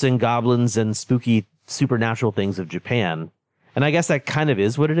ghosts and goblins and spooky supernatural things of Japan. And I guess that kind of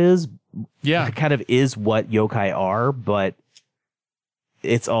is what it is. Yeah. It kind of is what yokai are, but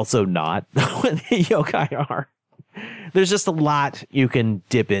it's also not what the yokai are. There's just a lot you can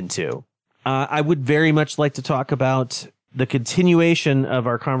dip into. I would very much like to talk about the continuation of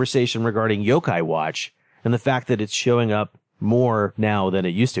our conversation regarding Yokai Watch and the fact that it's showing up more now than it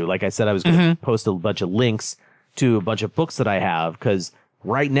used to. Like I said, I was going to post a bunch of links to a bunch of books that I have, because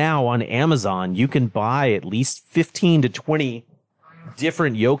right now on Amazon, you can buy at least 15 to 20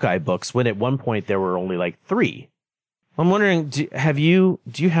 different yokai books, when at one point there were only like 3. I'm wondering, do you have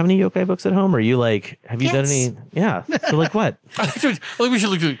any yokai books at home? Or are you like, have you done any? Yeah. So like what? I think we should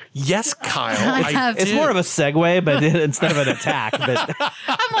look. Yes, Kyle. It's more of a segue, but instead of an attack. But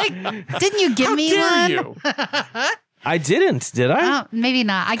I'm like, didn't you give me dare one? You? I didn't, did I? Oh, maybe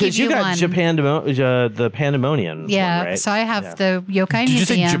not. I gave you one. Because you got the Pandemonium. Yeah, one, right? So I have the Yokai Did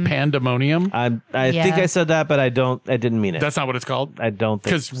Museum. you say Japandemonium? I think I said that, but I didn't mean it. That's not what it's called? I don't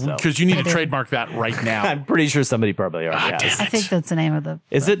think so. Because you need to trademark that right now. I'm pretty sure somebody probably already has. I think that's the name of the.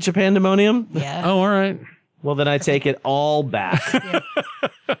 Is it Japandemonium? Yeah. Oh, all right. Well, then I take it all back.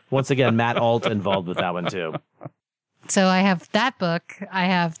 Once again, Matt Alt involved with that one too. So I have that book. I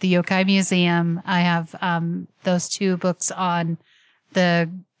have the Yokai Museum. I have those 2 books on the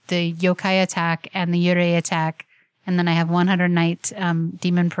Yokai Attack and the Yurei Attack. And then I have 100 Night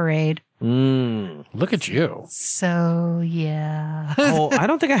Demon Parade. Look at you. So, yeah. Oh, I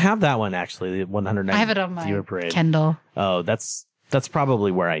don't think I have that one, actually. The 100 Night I have it on my Demon Parade. Kindle. Oh, that's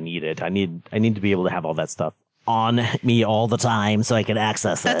probably where I need it. I need to be able to have all that stuff on me all the time so I can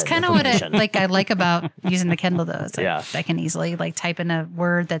access it. That's kind of what I like about using the Kindle, though. It's like I can easily type in a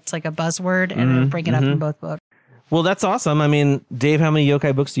word that's like a buzzword and it'll bring it up in both books. Well, that's awesome. I mean, Dave, how many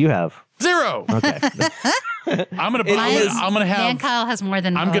yokai books do you have? 0. Okay. I'm gonna have. Dan Kyle has more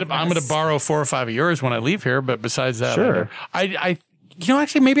than. I'm gonna borrow 4 or 5 of yours when I leave here. But besides that, sure.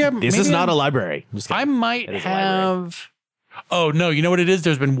 Actually, maybe I'm. This is not a library. I might have. Oh no! You know what it is?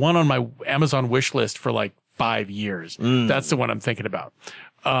 There's been one on my Amazon wish list for like 5 years. That's the one I'm thinking about.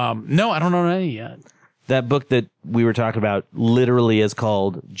 No, I don't know any yet. That book that we were talking about literally is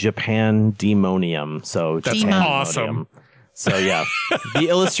called Japandemonium. So that's awesome. So yeah, the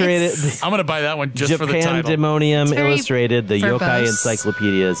illustrated. I'm gonna buy that one just for the title. Japandemonium Illustrated, the verbose. Yokai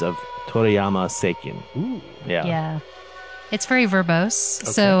Encyclopedias of Toriyama Seikin. Ooh. Yeah. Yeah. It's very verbose.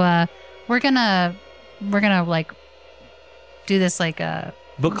 Okay. So we're gonna do this like a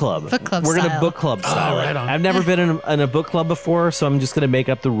book club. We're gonna book club style. Right on. I've never been in a book club before, so I'm just gonna make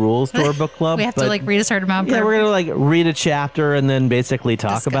up the rules to our book club. We have to read a certain amount. Yeah, we're gonna read a chapter and then basically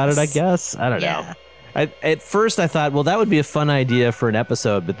talk about it. I guess I don't know. At first, I thought, well, that would be a fun idea for an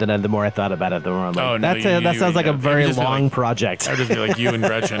episode, but then the more I thought about it, the more I'm like, that sounds like a very long project. I would just be like you and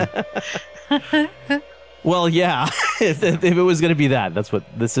Gretchen. Well, yeah, if it was going to be that,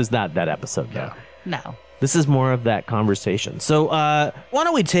 this is not that episode, though. No. This is more of that conversation. So why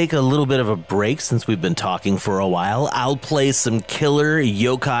don't we take a little bit of a break since we've been talking for a while. I'll play some killer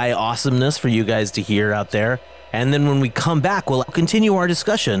yokai awesomeness for you guys to hear out there. And then when we come back, we'll continue our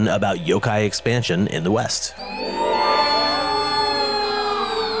discussion about yokai expansion in the West.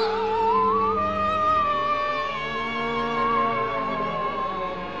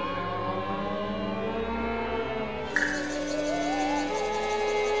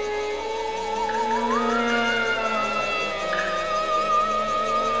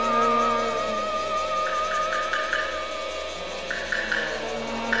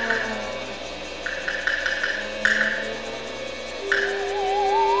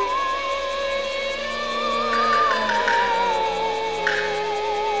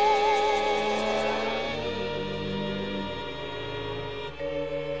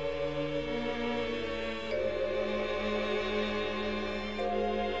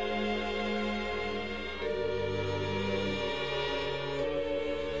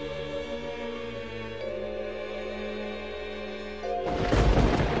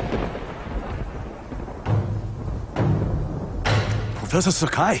 Professor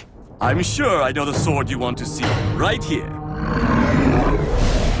Sakai, I'm sure I know the sword you want to see. Right here.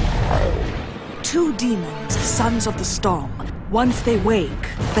 2 demons, sons of the storm. Once they wake,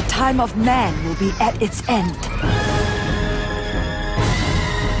 the time of man will be at its end.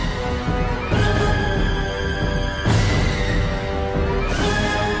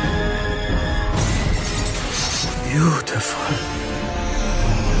 Beautiful.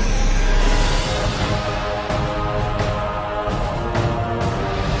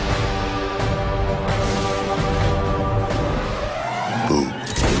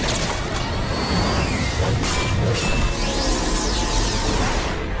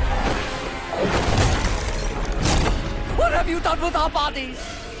 What have you done with our bodies?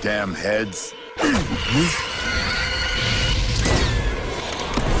 Damn heads.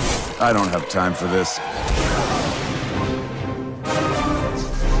 I don't have time for this.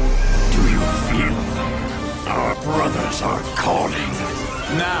 Do you feel our brothers are calling?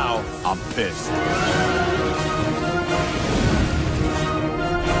 Now I'm pissed.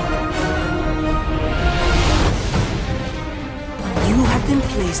 You have been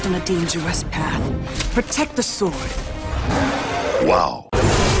placed on a dangerous path. Protect the sword. Wow.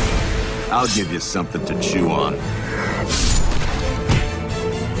 I'll give you something to chew on.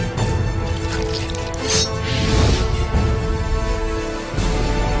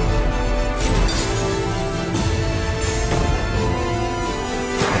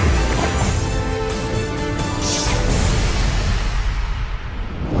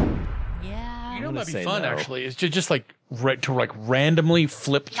 That'd be fun, actually. It's just like to randomly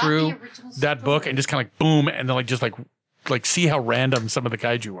flip through that book and just kind of like boom, and then like see how random some of the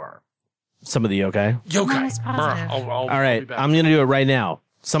kaiju are. Some of the yokai. All right, I'm gonna do it right now.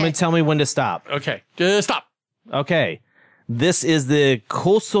 Somebody tell me when to stop. Okay, stop. Okay, this is the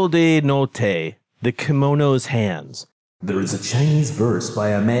Kosode no Te, the kimono's hands. There is a Chinese verse by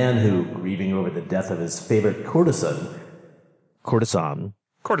a man who, grieving over the death of his favorite courtesan,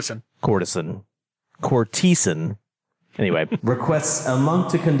 anyway, requests a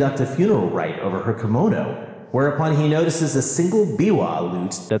monk to conduct a funeral rite over her kimono, whereupon he notices a single biwa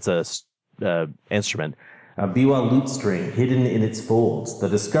lute, that's a instrument, a biwa lute string hidden in its folds. The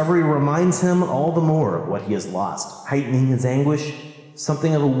discovery reminds him all the more of what he has lost, heightening his anguish.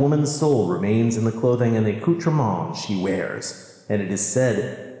 Something of a woman's soul remains in the clothing and the accoutrement she wears, and it is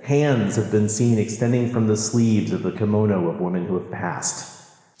said hands have been seen extending from the sleeves of the kimono of women who have passed.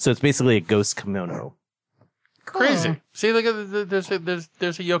 So it's basically a ghost kimono. Crazy. See, look at there's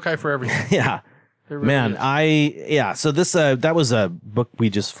a yokai for everything. Yeah. Really man, is. So this that was a book we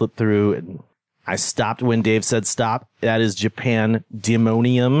just flipped through, and I stopped when Dave said stop. That is Japan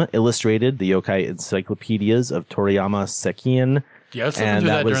Demonium Illustrated, the yokai encyclopedias of Toriyama Sekian. Yeah, let's listen to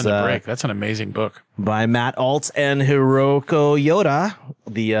that during the break. That's an amazing book. By Matt Alt and Hiroko Yoda,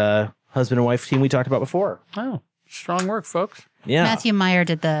 the husband and wife team we talked about before. Oh, strong work, folks. Yeah. Matthew Meyer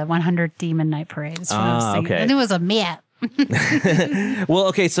did the 100 Demon Night Parade. That's what I was thinking. Okay. And it was a Matt. Well,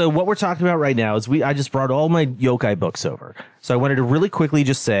 okay, so what we're talking about right now is I just brought all my yokai books over. So I wanted to really quickly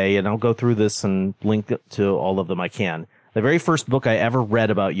just say, and I'll go through this and link to all of them I can. The very first book I ever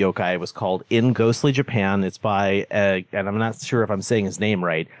read about yokai was called In Ghostly Japan. It's by, and I'm not sure if I'm saying his name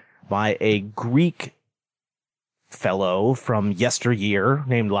right, by a Greek fellow from yesteryear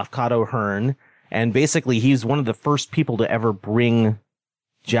named Lafcadio Hearn. And basically, he's one of the first people to ever bring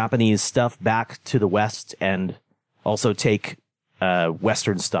Japanese stuff back to the West and also take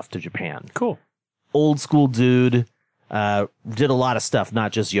Western stuff to Japan. Cool. Old school dude. Did a lot of stuff,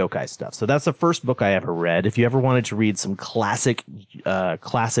 not just yokai stuff. So that's the first book I ever read. If you ever wanted to read some classic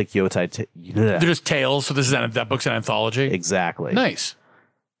yokai... They're just tales, so that book's an anthology? Exactly. Nice.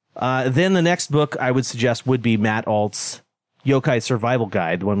 Then the next book I would suggest would be Matt Alt's Yokai Survival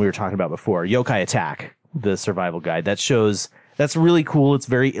Guide, the one we were talking about before. Yokai Attack, the survival guide. That's really cool. It's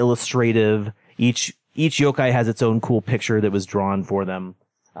very illustrative. Each yokai has its own cool picture that was drawn for them.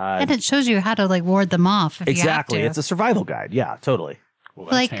 And it shows you how to like ward them off. If Exactly. You have to. It's a survival guide. Yeah, totally. Well,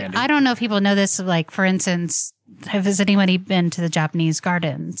 like, handy. I don't know if people know this. Like, for instance, has anybody been to the Japanese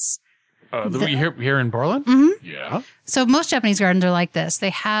gardens? Here in Portland? Mm-hmm. Yeah. So most Japanese gardens are like this. They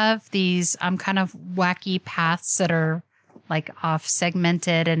have these kind of wacky paths that are like off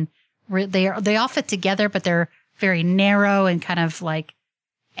segmented, and they all fit together, but they're very narrow and kind of like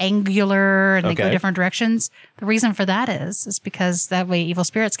angular, and they go different directions. The reason for that is because that way evil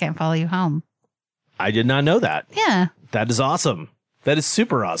spirits can't follow you home. I did not know that. Yeah. That is awesome. That is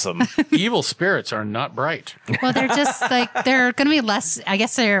super awesome. Evil spirits are not bright. Well, they're just like, they're going to be less, I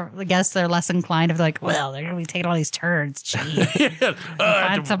guess they're less inclined to be like, well, they're going to be taking all these turns. Jeez.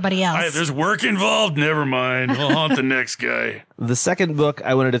 Find somebody else. There's work involved. Never mind. We'll haunt the next guy. The second book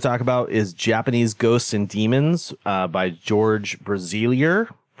I wanted to talk about is Japanese Ghosts and Demons by George Brasilier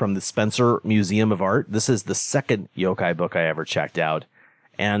from the Spencer Museum of Art. This is the second yokai book I ever checked out.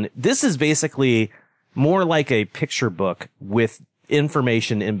 And this is basically more like a picture book with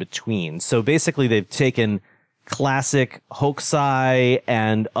information in between. So basically they've taken classic hokusai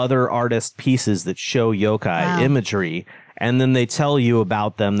and other artist pieces that show yokai imagery, and then they tell you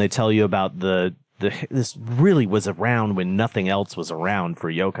about them. They tell you about this really was around when nothing else was around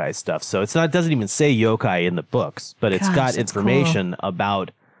for yokai stuff. So it doesn't even say yokai in the books, but it's got information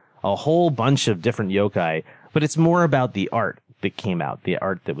about a whole bunch of different yokai, but it's more about the art that came out, the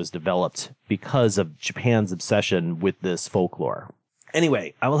art that was developed because of Japan's obsession with this folklore.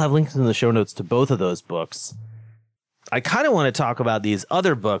 Anyway, I will have links in the show notes to both of those books. I kind of want to talk about these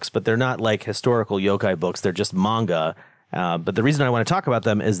other books, but they're not like historical yokai books. They're just manga. But the reason I want to talk about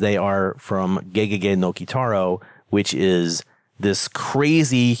them is they are from Gegege no Kitaro, which is this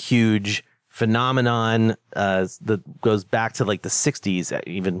crazy, huge phenomenon that goes back to like the 60s,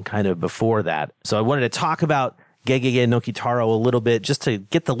 even kind of before that. So I wanted to talk about Gegege no Kitaro a little bit just to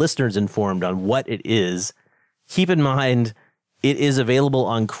get the listeners informed on what it is. Keep in mind, it is available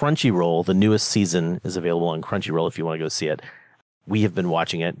on Crunchyroll. The newest season is available on Crunchyroll if you want to go see it. We have been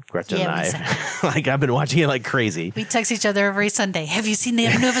watching it, Gretchen and I. Like, I've been watching it like crazy. We text each other every Sunday. Have you seen the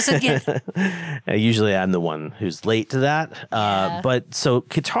new episode yet? Usually I'm the one who's late to that. But so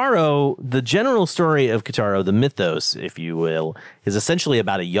Kitaro, the general story of Kitaro, the mythos, if you will, is essentially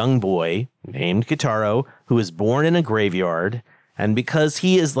about a young boy named Kitaro who is born in a graveyard. And because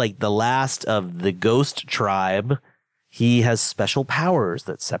he is like the last of the ghost tribe, he has special powers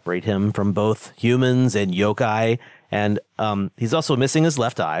that separate him from both humans and yokai. And he's also missing his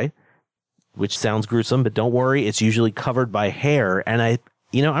left eye, which sounds gruesome, but don't worry. It's usually covered by hair. And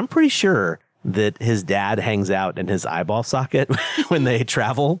I'm pretty sure that his dad hangs out in his eyeball socket when they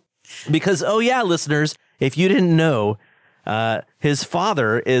travel. Because, oh yeah, listeners, if you didn't know, his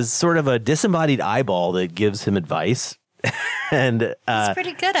father is sort of a disembodied eyeball that gives him advice. And he's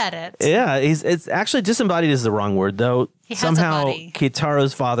pretty good at it. Yeah, it's actually disembodied is the wrong word, though. He has somehow a body.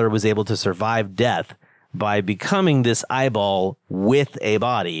 Kitaro's father was able to survive death by becoming this eyeball with a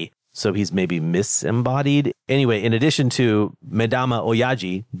body. So he's maybe misembodied. Anyway, in addition to Medama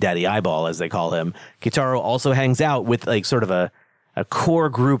Oyaji, Daddy Eyeball, as they call him, Kitaro also hangs out with like sort of a core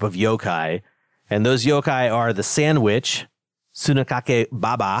group of yokai. And those yokai are the Sand Witch, Tsunekake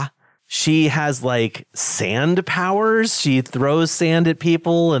Baba. She has like sand powers. She throws sand at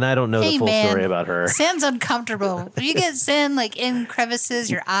people, and I don't know the full story about her. Sand's uncomfortable. You get sand like in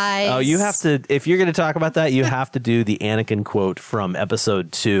crevices, your eyes. Oh, you have to, if you're going to talk about that, you have to do the Anakin quote from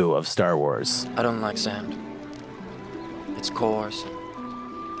episode 2 of Star Wars. I don't like sand. It's coarse,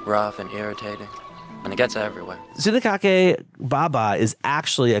 and rough, and irritating, and it gets everywhere. Tsunekake Baba is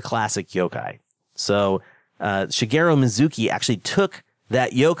actually a classic yokai. So Shigeru Mizuki actually took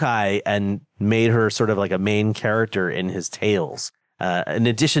that yokai and made her sort of like a main character in his tales. In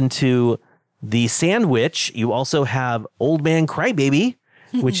addition to the Sand Witch, you also have Old Man Crybaby,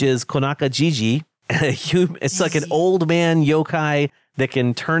 which is Konaka Jiji. It's like an old man yokai that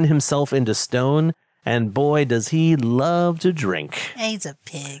can turn himself into stone. And boy, does he love to drink. He's a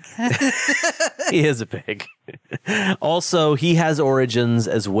pig. He is a pig. Also, he has origins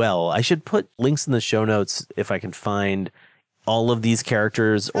as well. I should put links in the show notes if I can find all of these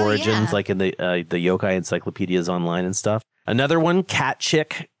characters' origins, like in the yokai encyclopedias online and stuff. Another one, Cat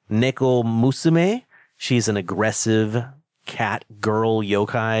Chick Neko Musume. She's an aggressive cat girl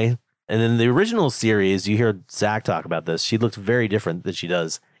yokai. And in the original series, you hear Zach talk about this. She looks very different than she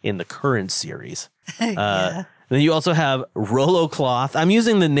does in the current series. Then you also have Rolo Cloth. I'm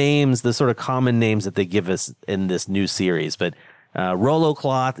using the names, the sort of common names that they give us in this new series, but Rolo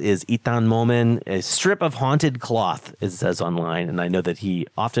Cloth is Itan Momen, a strip of haunted cloth, it says online. And I know that he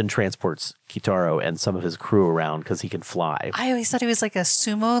often transports Kitaro and some of his crew around because he can fly. I always thought he was like a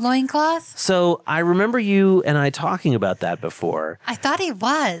sumo loincloth. So I remember you and I talking about that before. I thought he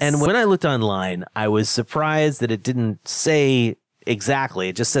was. And when I looked online, I was surprised that it didn't say exactly.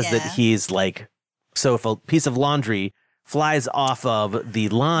 It just says that he's like, so if a piece of laundry flies off of the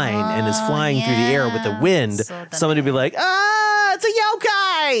line and is flying through the air with the wind, somebody would be like, it's a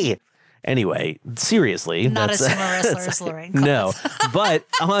yokai. Anyway, seriously. Not a sumo wrestler's loincloth. No, but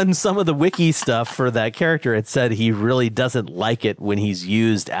on some of the wiki stuff for that character, it said he really doesn't like it when he's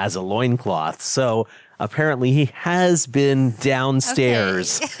used as a loincloth. So apparently he has been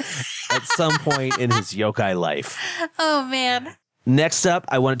downstairs at some point in his yokai life. Oh, man. Next up,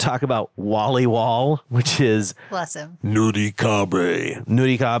 I want to talk about Wally Wall, which is Bless him. Nurikabe.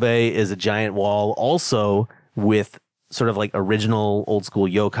 Nurikabe is a giant wall, also with sort of like original old school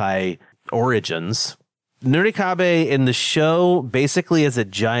yokai origins. Nurikabe in the show basically is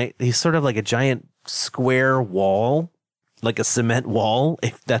he's sort of like a giant square wall, like a cement wall,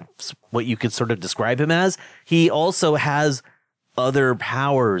 if that's what you could sort of describe him as. He also has other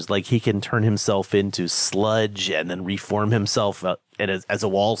powers, like he can turn himself into sludge and then reform himself as a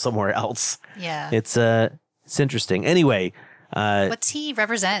wall somewhere else. Yeah. It's interesting. Anyway, what's he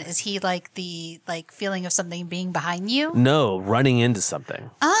represent? Is he like the feeling of something being behind you? No, running into something.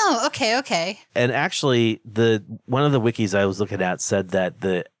 Oh, okay. And actually, one of the wikis I was looking at said that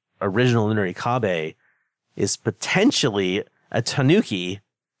the original Nurikabe is potentially a tanuki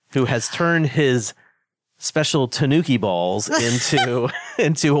who has turned his special tanuki balls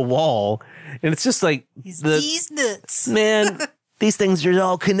into a wall. And it's just like these nuts. Man, these things are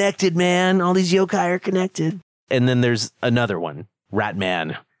all connected, man. All these yokai are connected. And then there's another one,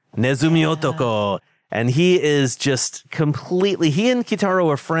 Ratman, Nezumi Otoko. And he is just completely, he and Kitaro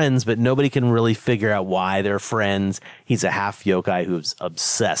are friends, but nobody can really figure out why they're friends. He's a half yokai who's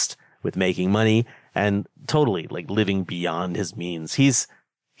obsessed with making money and totally like living beyond his means.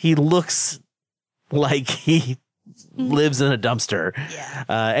 He looks like he lives in a dumpster.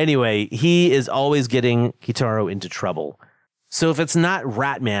 Yeah. Anyway, he is always getting Kitaro into trouble. So if it's not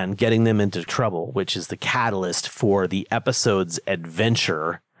Ratman getting them into trouble, which is the catalyst for the episode's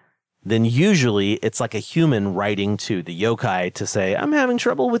adventure, then usually it's like a human writing to the yokai to say, I'm having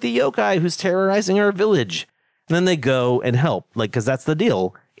trouble with the yokai who's terrorizing our village. And then they go and help, like, because that's the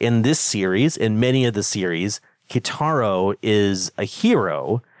deal. In this series, in many of the series, Kitaro is a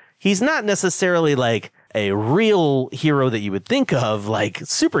hero. He's not necessarily like a real hero that you would think of, like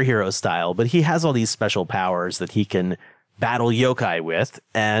superhero style, but he has all these special powers that he can battle yokai with.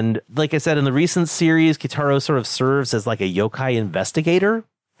 And like I said, in the recent series, Kitaro sort of serves as like a yokai investigator.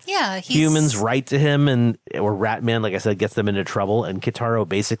 Yeah. Humans write to him or Ratman, like I said, gets them into trouble, and Kitaro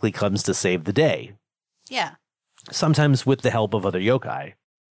basically comes to save the day. Yeah. Sometimes with the help of other yokai.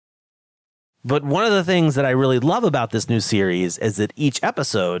 But one of the things that I really love about this new series is that each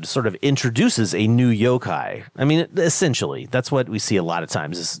episode sort of introduces a new yokai. I mean, essentially, that's what we see a lot of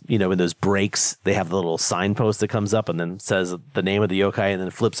times is, in those breaks, they have the little signpost that comes up and then says the name of the yokai and then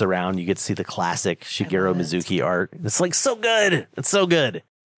flips around. You get to see the classic Shigeru Mizuki art. It's like so good. It's so good.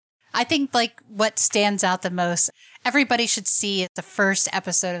 I think like what stands out the most, everybody should see the first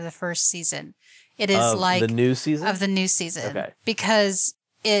episode of the first season. It is the new season? Of the new season. Okay. Because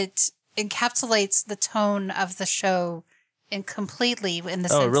it encapsulates the tone of the show completely in the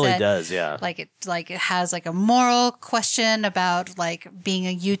sense it really that does, yeah. Like it has like a moral question about like being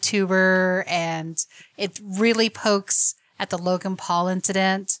a YouTuber, and it really pokes at the Logan Paul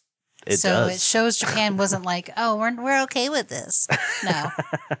incident. It does. It shows Japan wasn't like, oh, we're okay with this. No.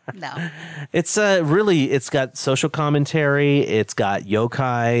 It's it's got social commentary. It's got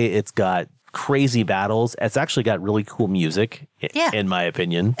yokai. It's got crazy battles. It's actually got really cool music, in my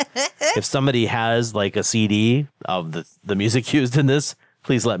opinion. If somebody has like a CD of the music used in this,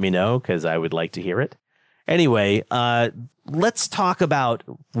 please let me know because I would like to hear it. Anyway, let's talk about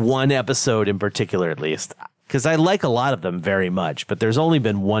one episode in particular, at least, because I like a lot of them very much, but there's only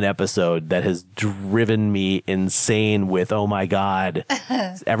been one episode that has driven me insane with, oh my God,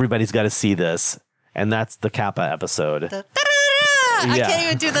 everybody's got to see this. And that's the Kappa episode. I can't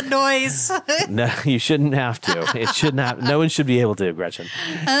even do the noise. No, you shouldn't have to. It shouldn't have. No one should be able to, Gretchen.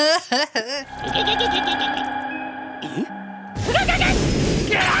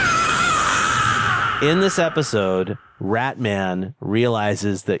 In this episode, Ratman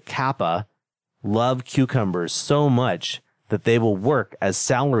realizes that Kappa love cucumbers so much that they will work as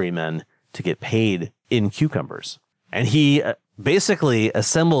salarymen to get paid in cucumbers. And he basically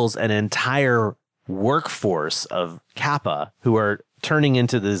assembles an entire workforce of Kappa who are turning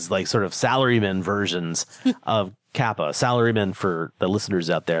into these like sort of salaryman versions of Kappa. Salaryman, for the listeners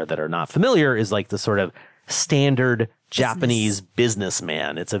out there that are not familiar, is like the sort of standard Japanese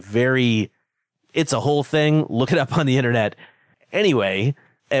businessman. It's a whole thing. Look it up on the internet. Anyway,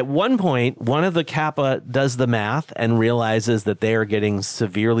 at one point, one of the Kappa does the math and realizes that they are getting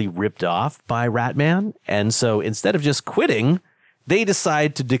severely ripped off by Ratman. And so instead of just quitting, they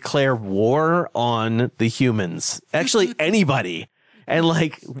decide to declare war on the humans. Actually, anybody. And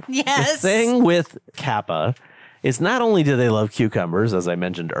like, the thing with Kappa is not only do they love cucumbers, as I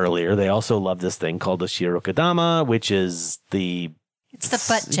mentioned earlier, they also love this thing called the Shirokadama, which is it's the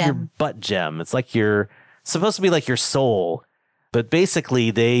butt gem. Your butt gem. It's like supposed to be like your soul, but basically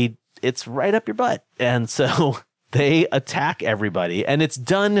it's right up your butt. And so they attack everybody, and it's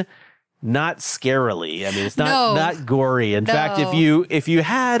done not scarily. I mean, it's not gory. In fact, if you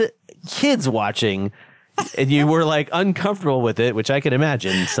had kids watching and you were like uncomfortable with it, which I can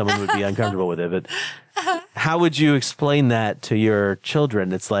imagine someone would be uncomfortable with it, but how would you explain that to your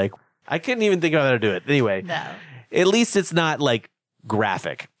children? It's like, I couldn't even think of how to do it. Anyway, at least it's not like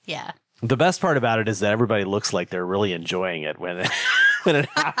graphic. Yeah. The best part about it is that everybody looks like they're really enjoying it when it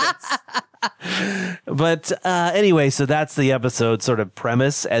happens. But anyway, so that's the episode sort of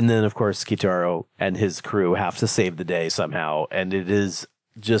premise. And then, of course, Kitaro and his crew have to save the day somehow. And it is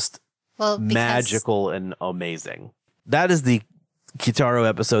just magical and amazing. That is the Kitaro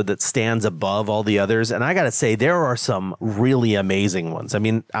episode that stands above all the others. And I got to say, there are some really amazing ones. I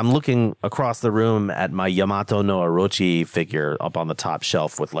mean, I'm looking across the room at my Yamato no Orochi figure up on the top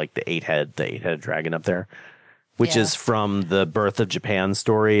shelf with like the eight-headed dragon up there, which is from the Birth of Japan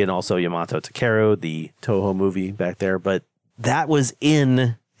story, and also Yamato Takeru, the Toho movie back there. But that was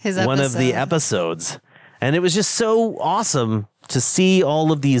in one of the episodes. And it was just so awesome to see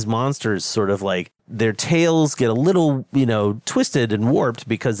all of these monsters sort of like their tails get a little, twisted and warped,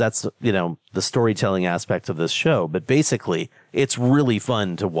 because that's, the storytelling aspect of this show. But basically, it's really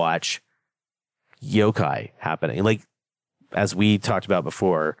fun to watch yokai happening. Like, as we talked about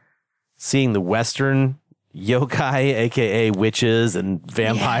before, seeing the Western yokai, aka witches and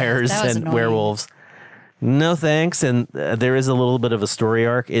vampires and werewolves. No thanks. And there is a little bit of a story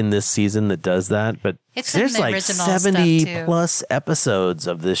arc in this season that does that, but there's like 70 plus episodes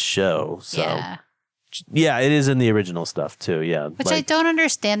of this show. So yeah, it is in the original stuff too. Yeah. Which I don't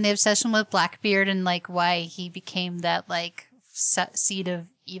understand the obsession with Blackbeard and like why he became that like seed of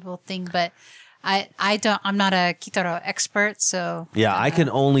evil thing, but I'm not a Kitaro expert, so yeah, I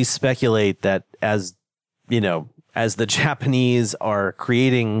can only speculate that as the Japanese are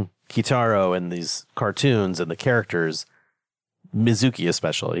creating Kitaro and these cartoons and the characters, Mizuki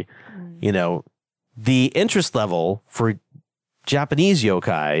especially, the interest level for Japanese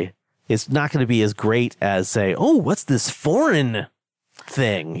yokai is not going to be as great as, say, oh, what's this foreign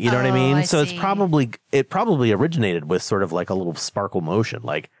thing? You know what I mean? So it probably originated with sort of like a little sparkle motion.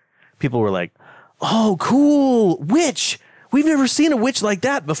 Like people were like, oh, cool, witch. We've never seen a witch like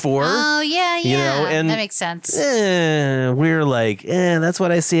that before. Oh, yeah. And that makes sense. We're like, that's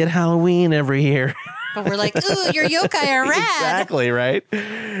what I see at Halloween every year. But we're like, ooh, your yokai are rad. Exactly, right?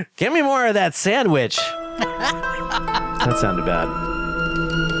 Give me more of that sandwich. That sounded bad.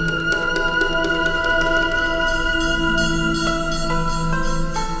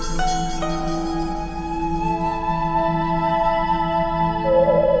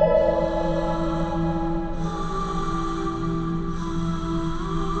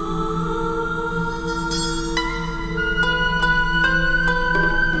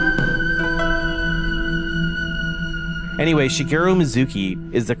 Anyway, Shigeru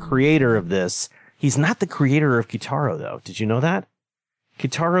Mizuki is the creator of this. He's not the creator of Kitaro, though. Did you know that?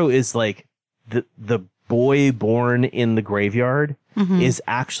 Kitaro is like the boy born in the graveyard is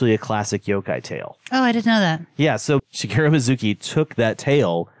actually a classic yokai tale. Oh, I didn't know that. Yeah, so Shigeru Mizuki took that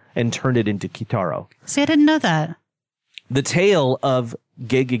tale and turned it into Kitaro. See, I didn't know that. The tale of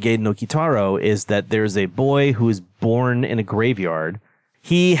Gegege no Kitaro is that there's a boy who is born in a graveyard.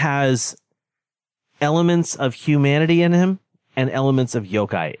 He has elements of humanity in him and elements of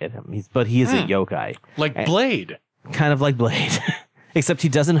yokai in him. But he is a yokai. Like Blade. Kind of like Blade. Except he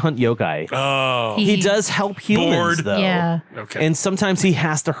doesn't hunt yokai. Oh. He does help humans, though. Yeah. Okay. And sometimes he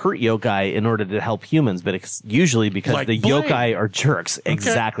has to hurt yokai in order to help humans, but it's usually because Like the Blade. yokai are jerks,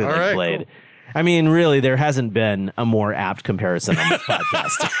 exactly All like right, Blade. cool. I mean, really, there hasn't been a more apt comparison on this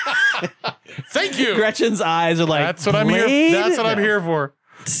podcast. Thank you. Gretchen's eyes are like, That's what I'm here. Blade? That's what I'm No. here for.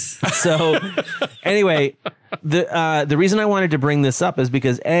 So anyway, the reason I wanted to bring this up is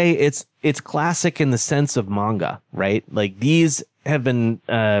because it's classic in the sense of manga, right? Like these have been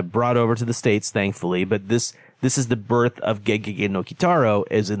brought over to the States, thankfully, but this is the birth of Gegege no Kitaro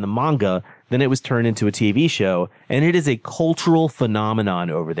as in the manga. Then it was turned into a TV show, and it is a cultural phenomenon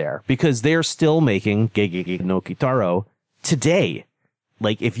over there because they're still making Gegege no Kitaro today.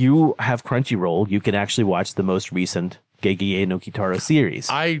 Like if you have Crunchyroll, you can actually watch the most recent Gegege no Kitaro series.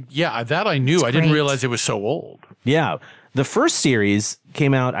 That I knew. I didn't great. realize it was so old. Yeah. The first series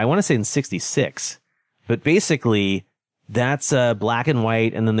came out, I want to say in 66, but basically that's black and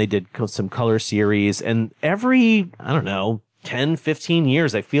white. And then they did some color series, and every, I don't know, 10, 15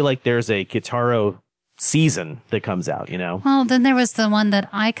 years, I feel like there's a Kitaro season that comes out, you know? Well, then there was the one that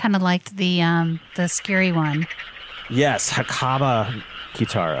I kind of liked, the scary one. Yes. Hakaba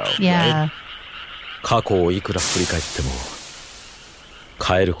Kitaro. Yeah. Right? 過去をいくら振り返っても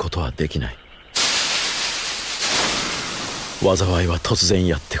変えることはできない。災いは突然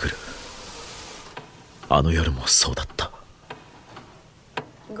やってくる。あの夜もそうだった。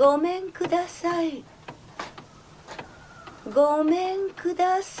ごめんください。ごめんく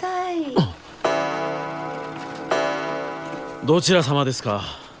ださい。どちら様ですか。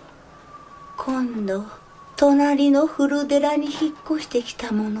今度隣の古寺に引っ越してき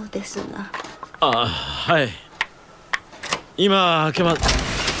たものですが。あ、はい。今開けま。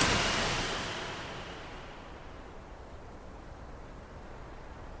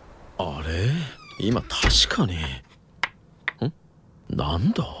あれ？今確かに。な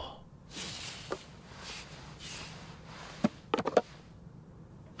んだ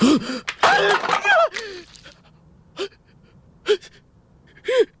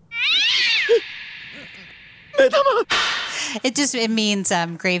？It means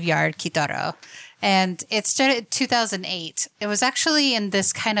graveyard Kitaro. And it started in 2008. It was actually in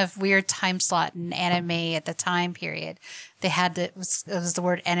this kind of weird time slot in anime at the time period. They had it was the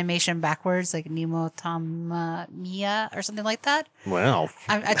word animation backwards, like Nemo Tamiya or something like that. Wow.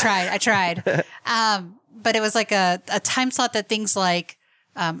 I tried. But it was like a time slot that things like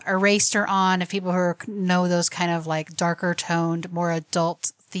Erased are on. If people who know those kind of like darker toned, more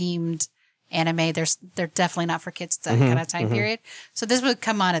adult themed anime, they're definitely not for kids that kind of time period. So this would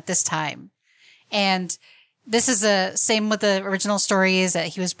come on at this time. And this is the same with the original story, is that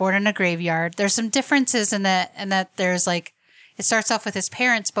he was born in a graveyard. There's some differences in that there's like, it starts off with his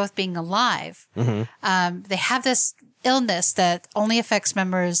parents both being alive. They have this illness that only affects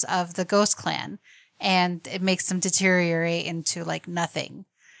members of the Ghost Clan, and it makes them deteriorate into like nothing.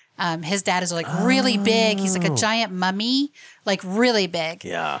 His dad is like really big. He's like a giant mummy, like really big.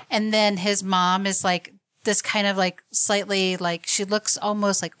 Yeah. And then his mom is like this kind of like slightly like, she looks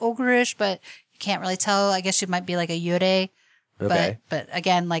almost like ogreish, but can't really tell. I guess she might be like a yurei, Okay. but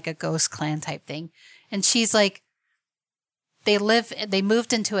again, like a Ghost Clan type thing. And she's like, they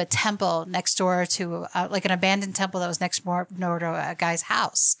moved into a temple next door to like an abandoned temple that was next door to a guy's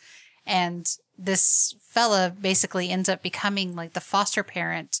house. And this fella basically ends up becoming like the foster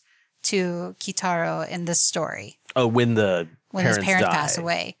parent to Kitaro in this story. Oh, when his parents die. pass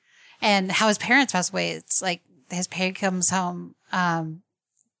away. And how his parents pass away, it's like his parent comes home,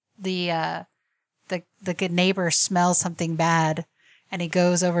 the good neighbor smells something bad, and he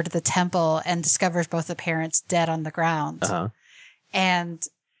goes over to the temple and discovers both the parents dead on the ground. And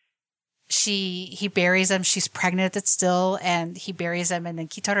he buries them. She's pregnant still, and he buries them. And then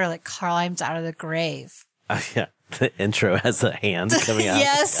Kitaro like climbs out of the grave. Yeah. The intro has a hand coming out.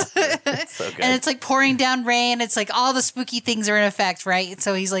 Yes. So good. And it's like pouring down rain. It's like all the spooky things are in effect, right? And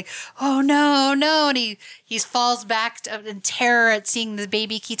so he's like, oh no. And he falls back in terror at seeing the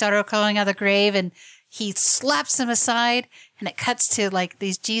baby Kitaro crawling out of the grave, and he slaps him aside, and it cuts to like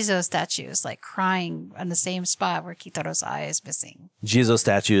these Jizo statues like crying on the same spot where Kitaro's eye is missing. Jizo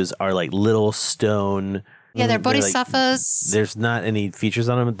statues are like little stone. Yeah, they're bodhisattvas. There's not any features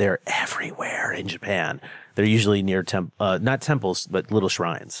on them. They're everywhere in Japan. They're usually near not temples, but little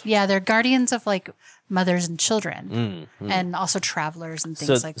shrines. Yeah, they're guardians of like mothers and children, and also travelers and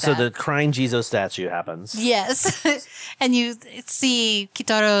things like that. So the crying Jizo statue happens. Yes, and you see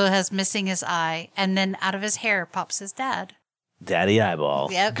Kitaro has missing his eye, and then out of his hair pops his dad. Daddy Eyeball.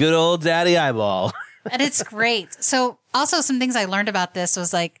 Yep. Good old Daddy Eyeball. And it's great. So also some things I learned about this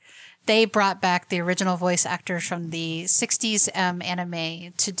was like they brought back the original voice actors from the 60s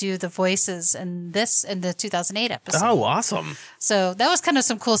anime to do the voices in the 2008 episode. Oh, awesome. So that was kind of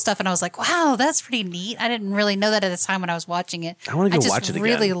some cool stuff. And I was like, wow, that's pretty neat. I didn't really know that at the time when I was watching it. I want to go watch it again. I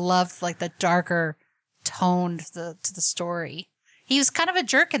just really loved like the darker tone to the story. He was kind of a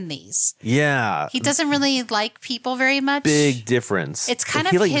jerk in these. Yeah. He doesn't really like people very much. Big difference. It's kind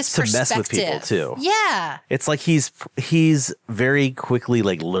of he his to perspective. mess with people too. Yeah. It's like he's very quickly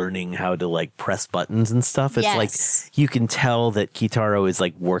like learning how to like press buttons and stuff. It's like you can tell that Kitaro is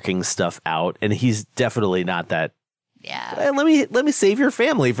like working stuff out, and he's definitely not that. Yeah. Hey, let me save your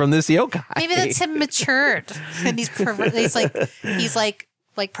family from this yokai. Maybe that's him matured, and he's like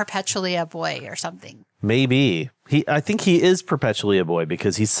perpetually a boy or something. Maybe I think he is perpetually a boy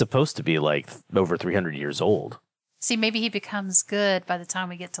because he's supposed to be like over 300 years old. See, maybe he becomes good by the time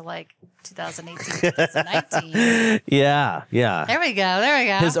we get to like 2018, 2019. Yeah. There we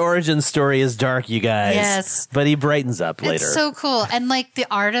go. His origin story is dark, you guys. Yes. But he brightens up later. It's so cool. And like the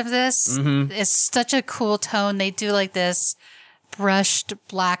art of this is such a cool tone. They do like this brushed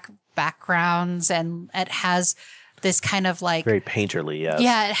black backgrounds, and it has this kind of like very painterly, yes.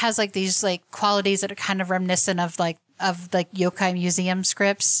 Yeah, it has like these like qualities that are kind of reminiscent of yokai museum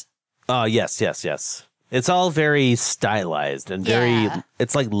scripts. Oh, yes. It's all very stylized and very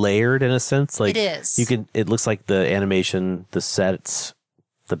it's like layered in a sense. Like it is. It looks like the animation, the sets,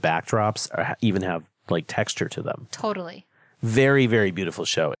 the backdrops even have like texture to them. Totally. Very, very beautiful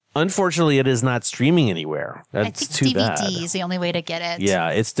show. Unfortunately, it is not streaming anywhere. That's too bad. DVD is the only way to get it. Yeah,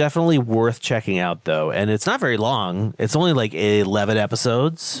 it's definitely worth checking out, though. And it's not very long. It's only like 11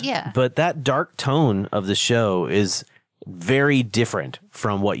 episodes. Yeah. But that dark tone of the show is very different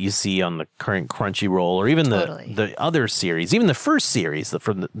from what you see on the current Crunchyroll or even the other series, even the first series,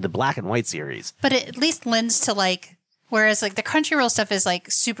 from the black and white series. But it at least lends to like, whereas like the Crunchyroll stuff is like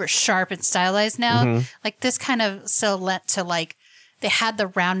super sharp and stylized now, like this kind of still lent to like, they had the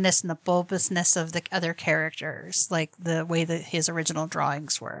roundness and the bulbousness of the other characters, like the way that his original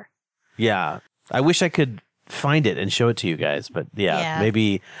drawings were. Yeah. I wish I could find it and show it to you guys, but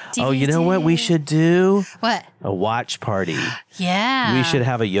maybe. DVD. Oh, you know what we should do? What? A watch party. Yeah. We should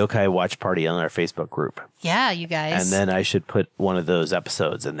have a yokai watch party on our Facebook group. Yeah, you guys. And then I should put one of those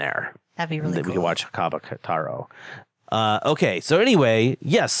episodes in there. That'd be really cool. We can watch Hakaba Kitaro. Okay, so anyway,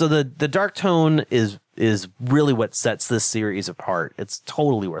 yes, so the dark tone is really what sets this series apart. It's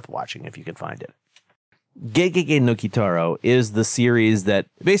totally worth watching if you can find it. Gegege no Kitaro is the series that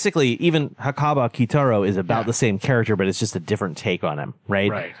basically even Hakaba Kitaro is about the same character, but it's just a different take on him,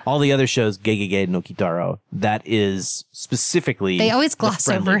 right? All the other shows, Gegege no Kitaro, that is specifically they always gloss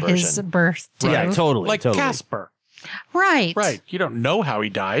over his birth, too. Yeah, totally. Like Casper. Right. You don't know how he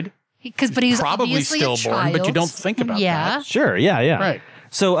died. But he's probably stillborn, but you don't think about that. Sure, yeah. Right.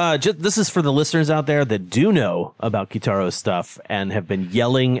 So this is for the listeners out there that do know about Kitaro's stuff and have been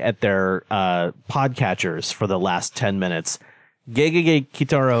yelling at their podcatchers for the last 10 minutes. Gegege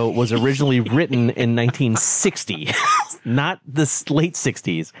Kitaro was originally written in 1960, not the late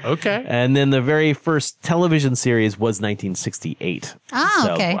 60s. Okay. And then the very first television series was 1968.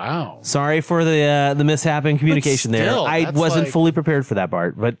 Okay. Wow. Sorry for the mishap in communication there. I wasn't fully prepared for that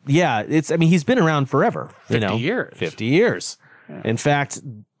part. But yeah, he's been around forever. 50 years. 50 years. In fact,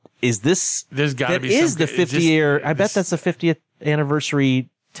 there's got to be the 50 year. I bet that's the 50th anniversary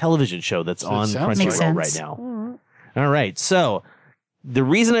television show that's on Crunchyroll right now. All right. So the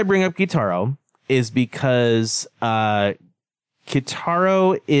reason I bring up Kitaro is because Kitaro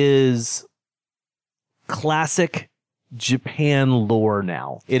is classic Japan lore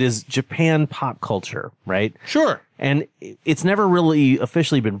now. It is Japan pop culture, right? Sure. And it's never really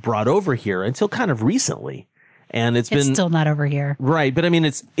officially been brought over here until kind of recently. And it's been still not over here. Right. But I mean,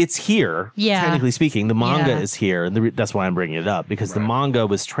 it's here. Yeah. Technically speaking, the manga is here. And that's why I'm bringing it up, because the manga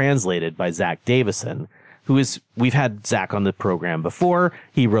was translated by Zach Davison, we've had Zach on the program before.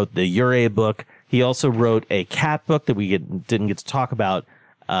 He wrote the Yurei book. He also wrote a cat book that we didn't get to talk about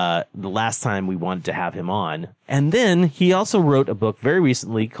the last time we wanted to have him on. And then he also wrote a book very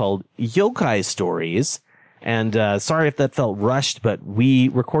recently called Yokai Stories. And sorry if that felt rushed, but we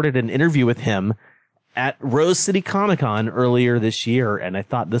recorded an interview with him at Rose City Comic Con earlier this year, and I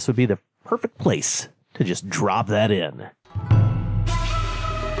thought this would be the perfect place to just drop that in.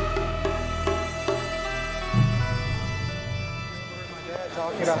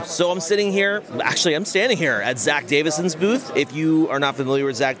 Talking So I'm sitting here, actually I'm standing here at Zach Davison's booth. If you are not familiar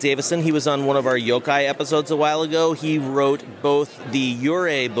with Zach Davison, he was on one of our yokai episodes a while ago. He wrote both the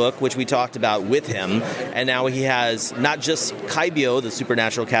Yurei book, which we talked about with him, and now he has not just Kaibyo, the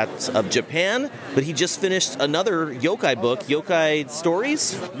Supernatural Cats of Japan, but he just finished another yokai book, Yokai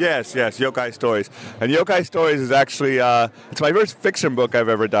Stories? Yes, Yokai Stories. And Yokai Stories is actually, it's my first fiction book I've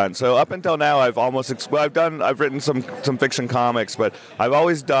ever done. So up until now, I've written some fiction comics, but I've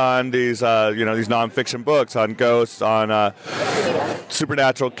always done these, these nonfiction books on ghosts, on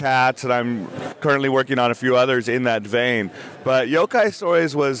supernatural cats, and I'm currently working on a few others in that vein. But Yokai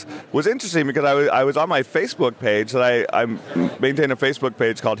Stories was interesting because I was on my Facebook page, that I maintain a Facebook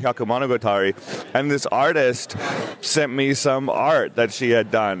page called Hyaku Monogatari, and this artist sent me some art that she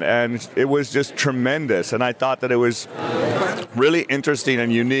had done, and it was just tremendous, and I thought that it was really interesting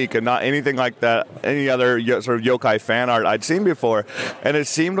and unique and not anything like that, any other sort of yokai fan art I'd seen before. And it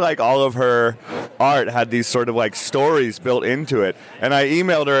seemed like all of her art had these sort of like stories built into it. And I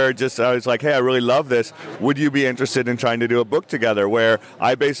emailed her, I was like, hey, I really love this. Would you be interested in trying to do a book together where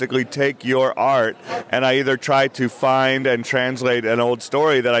I basically take your art and I either try to find and translate an old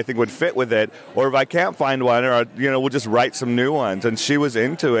story that I think would fit with it, or if I can't find one, or we'll just write some new ones. And she was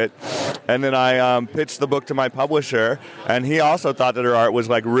into it. And then I pitched the book to my publisher, and he also thought that her art was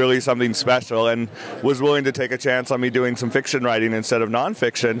like really something special and was willing to take a chance on me doing some fiction writing instead of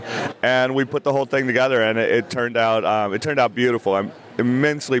nonfiction. And we put the whole thing together, and it turned out beautiful. I'm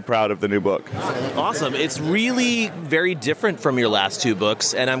immensely proud of the new book. Awesome. It's really very different from your last two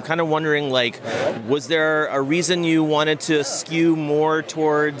books, and I'm kind of wondering, was there a reason you wanted to skew more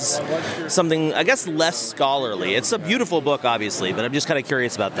towards something, I guess, less scholarly? It's a beautiful book, obviously, but I'm just kind of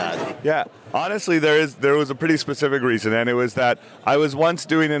curious about that. Yeah. Honestly, there was a pretty specific reason, and it was that I was once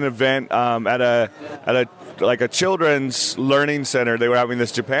doing an event at a children's learning center. They were having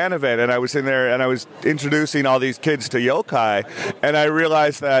this Japan event, and I was in there and I was introducing all these kids to yokai, and I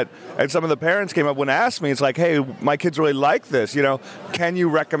realized that, and some of the parents came up and asked me, it's like, hey, my kids really like this, can you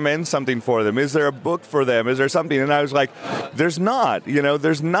recommend something for them? Is there a book for them? Is there something? And I was like, there's not,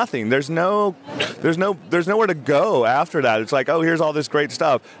 there's nothing. There's nowhere to go after that. It's like, oh, here's all this great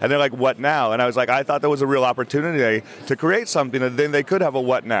stuff. And they're like, what now? And I was like, I thought there was a real opportunity to create something, and then they could have a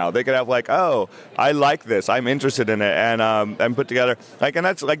what now. They could have like, oh, I like this, I'm interested in it, and put together and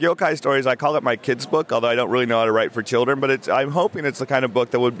that's like Yokai Stories. I call it my kids' book, although I don't really know how to write for children. But I'm hoping it's the kind of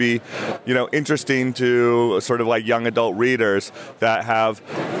book that would be, interesting to sort of like young adult readers that have,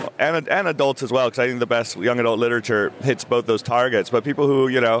 and adults as well, because I think the best young adult literature hits both those targets. But people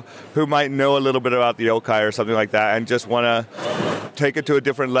who might know a little bit about the yokai or something like that, and just want to take it to a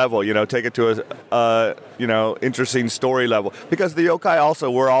different level, take it to a interesting story level, because the yokai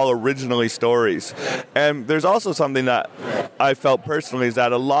also were all originally stories. And there's also something that I felt personally is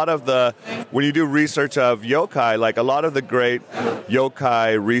that a lot of when you do research of yokai, like a lot of the great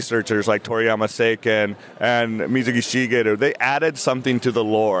yokai researchers like Toriyama Seiken and Mizuki Shigeru, they added something to the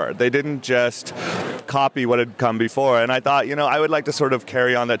lore. They didn't just copy what had come before. And I thought, I would like to sort of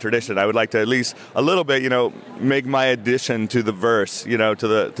carry on that tradition. I would like to at least a little bit, make my addition to the verse, to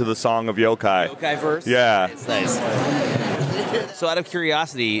the song of yokai. Yokai verse? Yeah. It's nice. So out of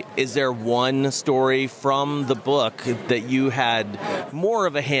curiosity, is there one story from the book that you had more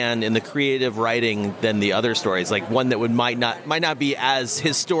of a hand in the creative writing than the other stories? Like one that might not be as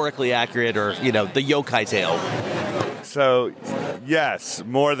historically accurate, or, the yokai tale? So, yes,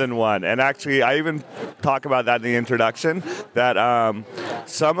 more than one. And actually, I even talk about that in the introduction, that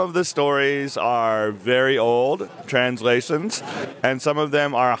some of the stories are very old translations, and some of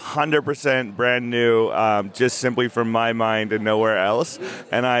them are 100% brand new, just simply from my mind and nowhere else.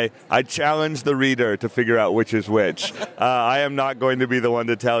 And I challenge the reader to figure out which is which. I am not going to be the one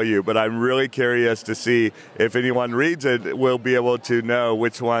to tell you, but I'm really curious to see if anyone reads it will be able to know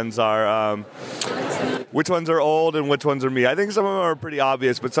which ones are old and which ones are me. I think some of them are pretty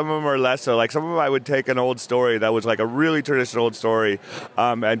obvious, but some of them are less so. Like some of them I would take an old story that was like a really traditional old story,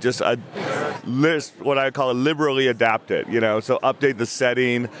 and just what I call liberally adapt it, so update the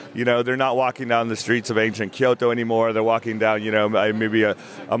setting. They're not walking down the streets of ancient Kyoto anymore. They're walking down, maybe a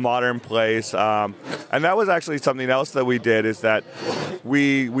modern place. And that was actually something else that we did, is that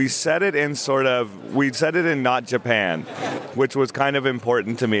we set it in not Japan, which was kind of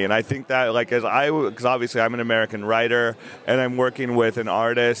important to me. And I think that because obviously I'm an American writer, and I'm working with an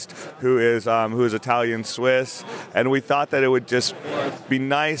artist who is Italian Swiss, and we thought that it would just be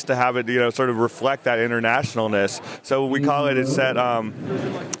nice to have it, sort of reflect that internationalness. So we call it.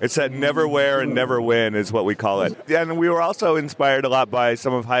 It's set Never Wear and Never Win is what we call it. And we were also inspired a lot by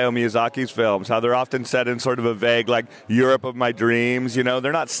some of Hayao Miyazaki's films. How they're often set in sort of a vague, like Europe of my dreams.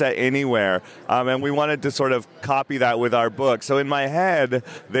 They're not set anywhere, and we wanted to sort of copy that with our book. So in my head,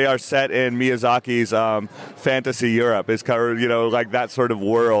 they are set in Miyazaki's fantasy Europe. It's covered, like that sort of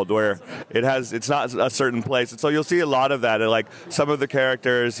world where it's not a certain place. And so you'll see a lot of that. Like some of the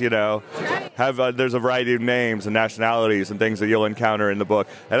characters, have there's a variety of names and nationalities and things that you'll encounter in the book.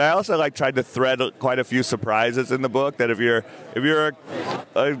 And I also tried to thread quite a few surprises in the book that if you're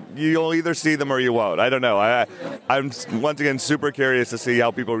you'll either see them or you won't. I don't know. I'm once again super curious to see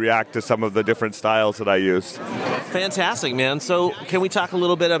how people react to some of the different styles that I used. Fantastic, man. So can we talk a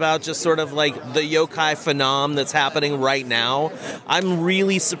little bit about just sort of like the yokai phenom that's happening right now? I'm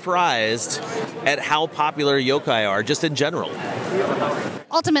really surprised at how popular yokai are just in general.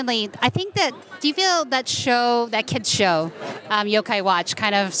 Ultimately, I think do you feel that kids show, Yokai Watch,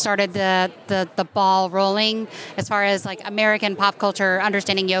 kind of started the ball rolling as far as like American pop culture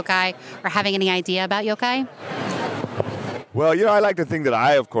understanding yokai or having any idea about yokai? Well, I like to think that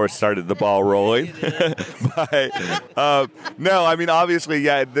I, of course, started the ball rolling. But, no, I mean, obviously,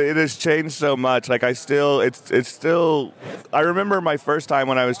 yeah, it has changed so much. Like, I remember my first time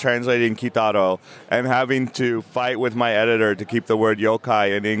when I was translating Kitaro and having to fight with my editor to keep the word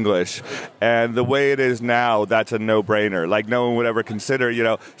yokai in English. And the way it is now, that's a no-brainer. Like, no one would ever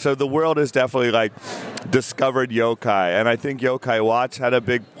consider, So the world has definitely, discovered yokai. And I think Yokai Watch had a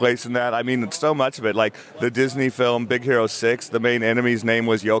big place in that. I mean, it's so much of it. Like, the Disney film Big Hero 6, the main enemy's name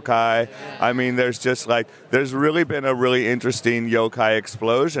was yokai. I mean, there's really been a really interesting yokai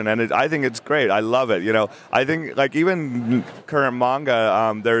explosion, and I think it's great. I love it. I think even current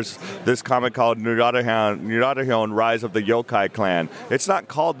manga, there's this comic called Nurarahyon Rise of the Yokai Clan. It's not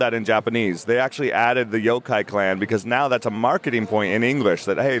called that in Japanese. They actually added the yokai clan because now that's a marketing point in English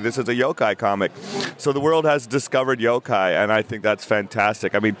that, hey, this is a yokai comic. So the world has discovered yokai, and I think that's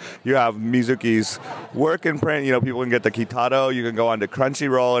fantastic. I mean, you have Mizuki's work in print. People can get the Kitaro. You can go onto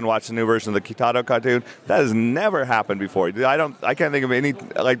Crunchyroll and watch the new version of the Kitaro cartoon. That has never happened before. I can't think of any.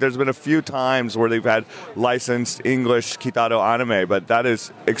 There's been a few times where they've had licensed English Kitaro anime, but that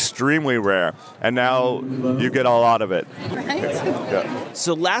is extremely rare. And now you get a lot of it. Right. Yeah.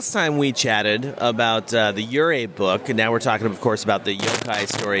 So last time we chatted about the Yurei book, and now we're talking, of course, about the Yokai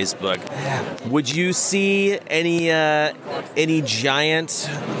Stories book. Would you see any giant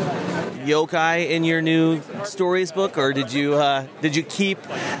yokai in your new stories book, or did you keep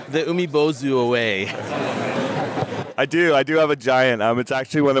the Umibozu away? I do have a giant. It's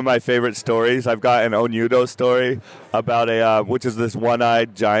actually one of my favorite stories. I've got an Onyudo story about which is this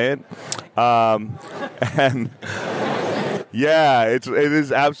one-eyed giant, and. Yeah, it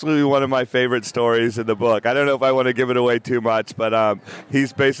is absolutely one of my favorite stories in the book. I don't know if I want to give it away too much, but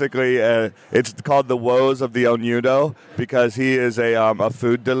he's basically, it's called The Woes of the Onyudo because he is a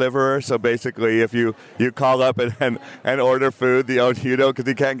food deliverer. So basically, if you call up and order food, the Onyudo, because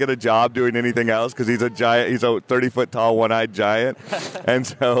he can't get a job doing anything else because he's a giant, he's a 30-foot-tall one-eyed giant. And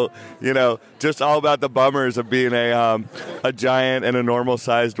so, just all about the bummers of being a giant in a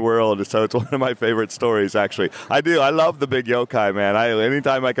normal-sized world. So it's one of my favorite stories, actually. I love the big yokai, man.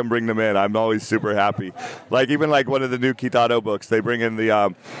 Anytime I can bring them in, I'm always super happy. Even one of the new Kitaro books, they bring in the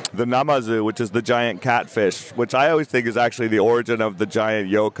Namazu, which is the giant catfish, which I always think is actually the origin of the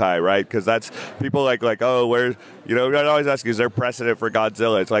giant yokai, right? Because that's people where's, I always ask, is there precedent for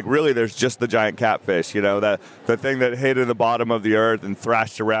Godzilla? It's really there's just the giant catfish, the thing that hit in the bottom of the earth and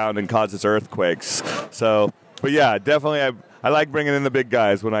thrashed around and causes earthquakes. So, but yeah, definitely I like bringing in the big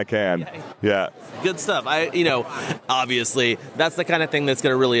guys when I can. Yeah. Good stuff. Obviously, that's the kind of thing that's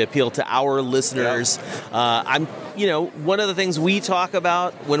going to really appeal to our listeners. Yeah. One of the things we talk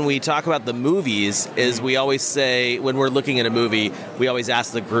about when we talk about the movies is we always say, when we're looking at a movie, we always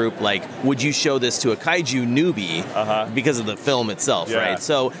ask the group, would you show this to a kaiju newbie because of the film itself, right?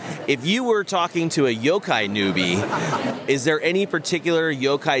 So if you were talking to a yokai newbie, is there any particular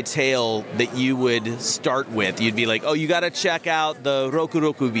yokai tale that you would start with? You'd be like, oh, you got to check out the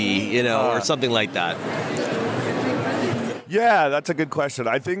Rokurokubi, or something like that. Yeah, that's a good question.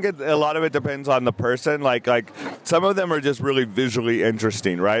 I think a lot of it depends on the person. Like some of them are just really visually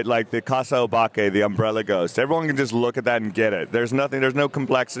interesting, right? Like the Kasa Obake, the umbrella ghost. Everyone can just look at that and get it. There's no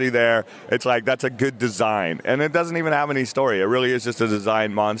complexity there. It's like, that's a good design. And it doesn't even have any story. It really is just a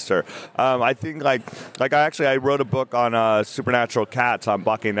design monster. I think I wrote a book on supernatural cats on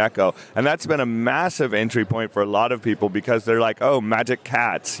Bakeneko, and that's been a massive entry point for a lot of people because they're like, oh, magic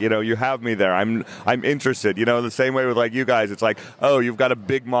cats. You have me there. I'm interested. The same way with like you guys. It's like, oh, you've got a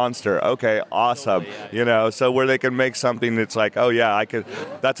big monster. Okay, awesome. So where they can make something that's like, oh yeah, I could.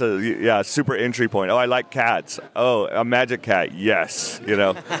 That's a super entry point. Oh, I like cats. Oh, a magic cat. Yes.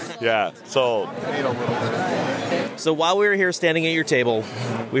 Yeah. Sold. So while we were here standing at your table,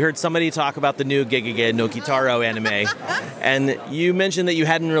 we heard somebody talk about the new Gegege no Kitaro anime, and you mentioned that you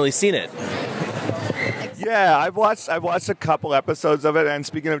hadn't really seen it. Yeah, I've watched a couple episodes of it, and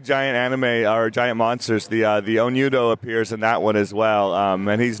speaking of giant anime or giant monsters, the Onyudo appears in that one as well,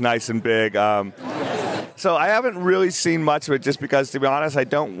 and he's nice and big. So I haven't really seen much of it just because, to be honest, I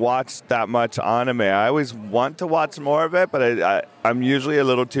don't watch that much anime. I always want to watch more of it, but I'm usually a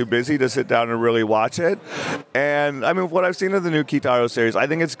little too busy to sit down and really watch it. And, I mean, what I've seen of the new Kitaro series, I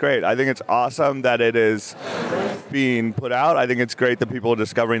think it's great. I think it's awesome that it is being put out. I think it's great that people are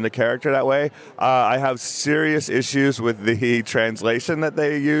discovering the character that way. I have serious issues with the translation that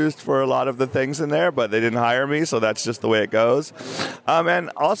they used for a lot of the things in there, but they didn't hire me, so that's just the way it goes. And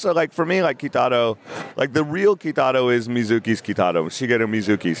also, like, for me, like, Kitaro, like, the real Kitaro is Mizuki's Kitaro, Shigeru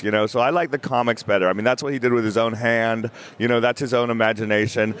Mizuki's, so I like the comics better. I mean, that's what he did with his own hand, that's his own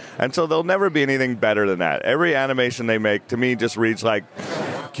imagination, and so there'll never be anything better than that. Every animation they make, to me, just reads like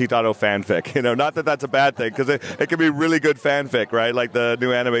Kitaro fanfic, not that that's a bad thing, because it can be really good fanfic, right? Like the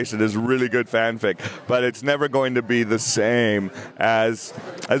new animation is really good fanfic, but it's never going to be the same as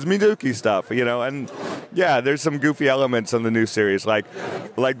Mizuki stuff, and yeah, there's some goofy elements in the new series, like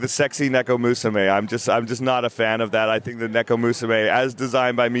the sexy Neko Musume. I'm just not a fan of that. I think the Neko Musume, as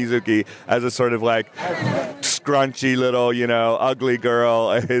designed by Mizuki, as a sort of like scrunchy little, ugly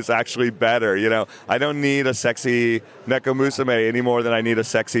girl, is actually better. I don't need a sexy Neko Musume any more than I need a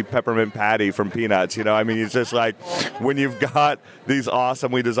sexy Peppermint Patty from Peanuts. I mean, it's just like, when you've got these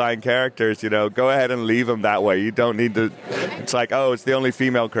awesomely designed characters, go ahead and leave them that way. You don't need to. It's like, oh, it's the only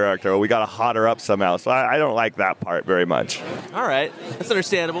female character, or we got to hot her up somehow. So I don't like that part very much. All right, that's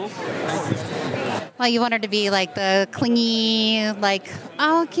understandable. Well, you want her to be like the clingy, like,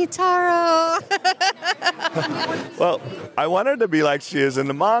 oh, Kitaro. Well, I want her to be like she is in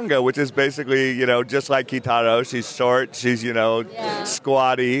the manga, which is basically, just like Kitaro. She's short, she's,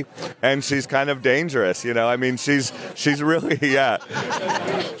 squatty, and she's kind of dangerous, I mean, she's really,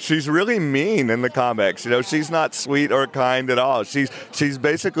 she's really mean in the comics. She's not sweet or kind at all. She's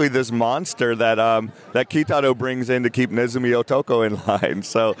basically this monster that Kitaro brings in to keep Nezumi Otoko in line.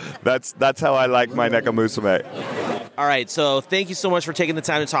 So that's how I like my Neko Musume. All right, so thank you so much for taking the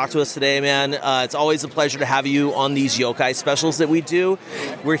time to talk to us today, man. It's always a pleasure to have you on these yokai specials that we do.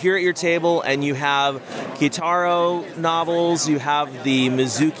 We're here at your table, and you have Kitaro novels, you have the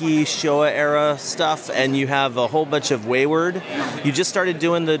Mizuki Showa era stuff, and you have a whole bunch of Wayward. You just started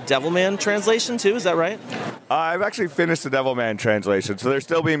doing the Devilman translation, too, is that right? I've actually finished the Devilman translation, so they're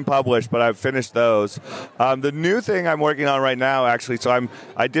still being published, but I've finished those. The new thing I'm working on right now, actually, so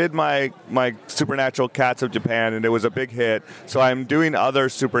I did my Supernatural Cats of Japan, and it was a big hit, so I'm doing other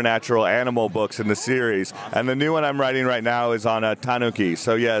supernatural animal books in the series, and the new one I'm writing right now is on Tanuki.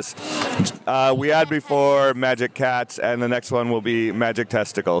 So yes, we had before Magic Cats, and the next one will be Magic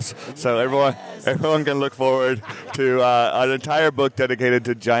Testicles. So everyone can look forward to an entire book dedicated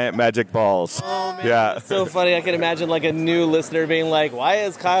to giant magic balls. Oh, man, yeah, it's so funny. I can imagine like a new listener being like, "Why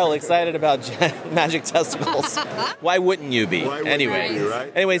is Kyle excited about Magic Testicles?" Why wouldn't you be? Anyway,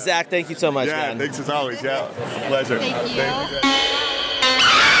 right? Anyway, Zach, thank you so much, man. Thanks as always. Yeah, pleasure. Thank you.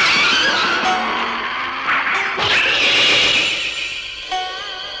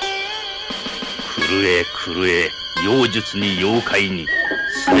震え震え妖術に妖怪に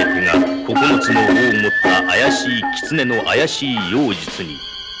全てが9つの尾を持った怪しい狐の怪しい妖術に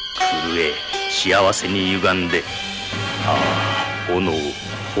震え幸せに歪んでああ炎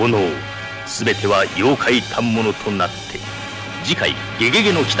炎全ては妖怪反物となって次回ゲゲ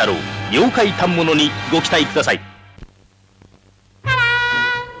ゲの鬼太郎妖怪反物にご期待ください。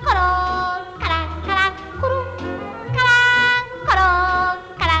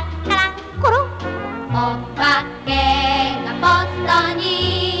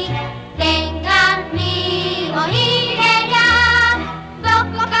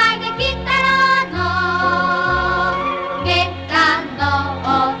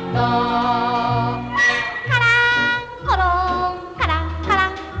コロ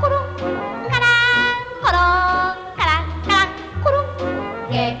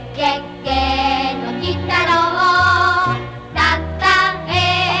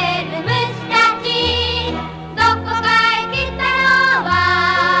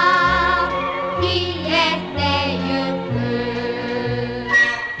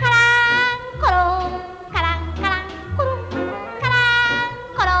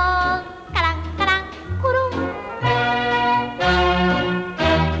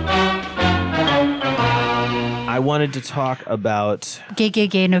I wanted to talk about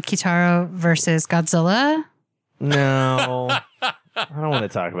Gegege no Kitaro versus Godzilla. No, I don't want to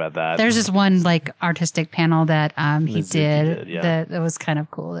talk about that. There's just one like artistic panel that he Mizuki did yeah. that was kind of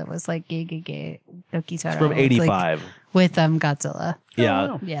cool. It was like Gegege no Kitaro. It's from 85. With Godzilla.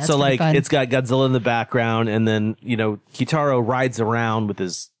 Yeah. Yeah. So like fun. it's got Godzilla in the background, and then Kitaro rides around with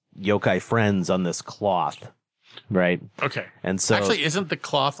his yokai friends on this cloth. Right. Okay. And so actually, isn't the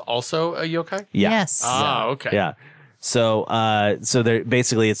cloth also a yokai? Yeah. Yes. Ah, okay. Yeah. So they're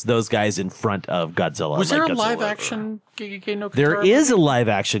basically it's those guys in front of Godzilla. Was there a Godzilla live action Gegege no Kitaro? There is a live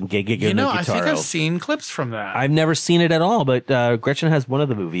action Gegege no Kitaro. I think I've seen clips from that. I've never seen it at all, but Gretchen has one of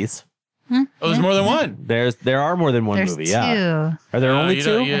the movies. Oh, there's more than one. There are more than one There's movie. two. Yeah. Are there only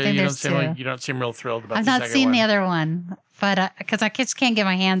two? I think there's two. You don't seem real thrilled about. I've the not second seen one. the other one, but because I just can't get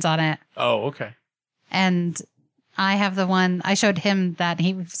my hands on it. Oh, okay. And I have the one I showed him that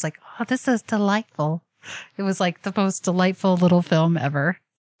he was like, "Oh, this is delightful." It was like the most delightful little film ever.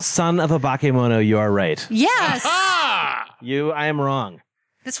 Son of a Bakemono, you are right. Yes. Ah! I am wrong.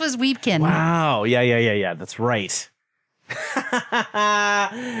 This was Weebkin. Wow. Yeah. That's right.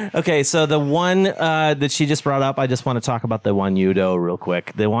 Okay, so the one that she just brought up, I just want to talk about the Wanyudo real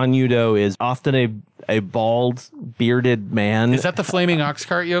quick. The Wanyudo is often a bald, bearded man. Is that the flaming ox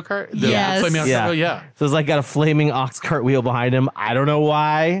cart yokai? Yes. Flaming ox Yeah. cart? Oh, yeah. So it's like got a flaming ox cart wheel behind him. I don't know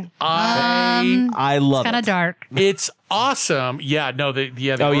why. I love Kind it. of dark. It's awesome. Yeah, no, the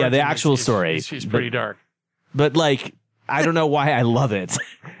the actual story. Is pretty dark. But like, I don't know why I love it.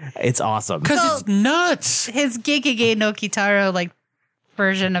 It's awesome. Because it's nuts. His Gegege no Kitaro like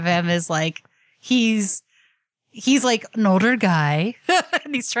version of him is like he's like an older guy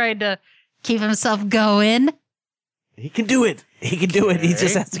and he's trying to keep himself going. He can do it. He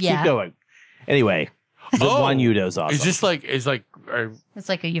just has to keep going. Anyway, the Wanyudo's awesome. It's just like It's like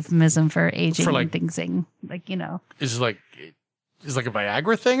a euphemism for aging For, like- and thingsing. Like, is like a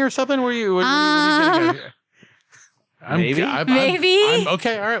Viagra thing or something? What do you think? Maybe. Maybe. I'm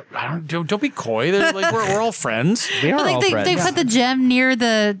okay. All right. Don't be coy. They're like we're all friends. We are I all think friends. they put the gem near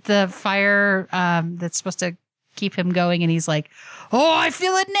the fire that's supposed to keep him going, and he's like, "Oh, I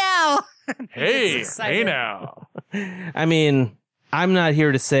feel it now." Hey, excited. hey now. I mean, I'm not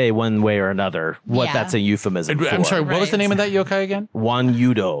here to say one way or another what Yeah. that's a euphemism for. I'm sorry. What was the Right. name of that yokai again?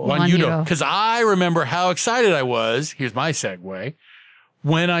 Wanyudo. Wanyudo. Because I remember how excited I was. Here's my segue.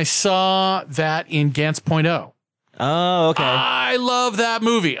 When I saw that in Gantz Point O. Oh, okay. I love that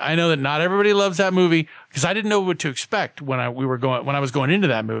movie. I know that not everybody loves that movie because I didn't know what to expect when I was going into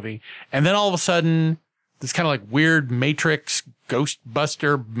that movie. And then all of a sudden, this kind of like weird Matrix,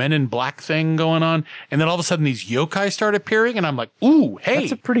 Ghostbuster, Men in Black thing going on. And then all of a sudden these yokai start appearing and I'm like, ooh, hey.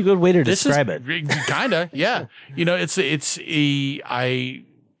 That's a pretty good way to This describe is it. Kinda, yeah.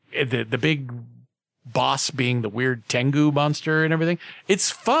 The big boss being the weird Tengu monster and everything. It's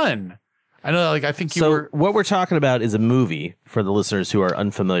fun. I know, I think what we're talking about is a movie for the listeners who are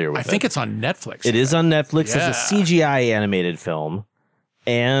unfamiliar with it. I think it's on Netflix. It is on Netflix. Yeah. It's a CGI animated film.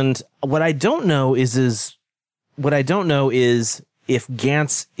 And what I don't know is if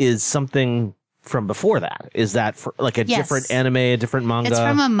Gantz is something from before that. Is that for like a Yes. different anime, a different manga? It's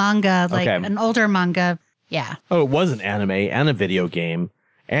from a manga, like Okay. an older manga. Yeah. Oh, it was an anime and a video game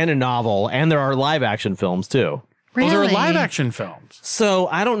and a novel, and there are live action films too. Really? Oh, there are live action films. So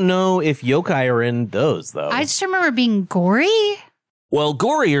I don't know if yokai are in those though. I just remember being gory. Well,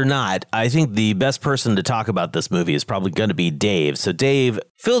 gory or not, I think the best person to talk about this movie is probably going to be Dave. So Dave,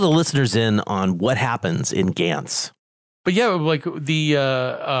 fill the listeners in on what happens in Gantz. But yeah, like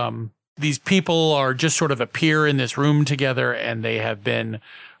these people are just sort of appear in this room together and they have been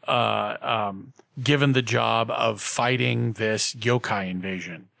given the job of fighting this yokai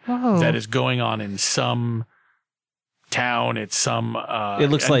invasion Whoa. that is going on in some town. It's some It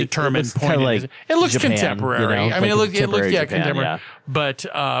looks like determined it's point. kinda like It looks Japan, contemporary. you know, I mean, like it looks contemporary Japan, contemporary.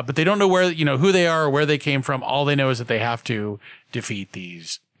 yeah. But they don't know where who they are or where they came from. All they know is that they have to defeat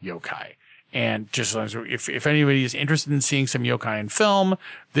these yokai. And just as long as if anybody is interested in seeing some yokai in film,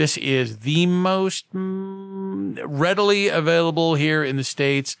 this is the most readily available here in the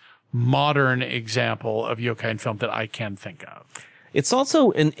States modern example of yokai in film that I can think of. It's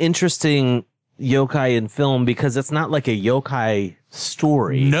also an interesting yokai in film because it's not like a yokai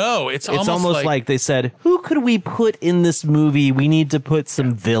story. No, it's almost like they said, who could we put in this movie? We need to put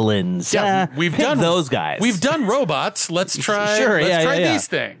some villains. Yeah, we've done those guys. We've done robots. Let's try. These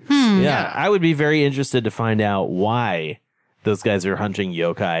things. Yeah, I would be very interested to find out why those guys are hunting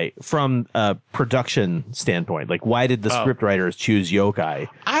yokai from a production standpoint. Like, why did the scriptwriters choose yokai?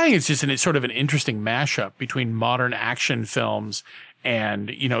 I think it's just sort of an interesting mashup between modern action films and,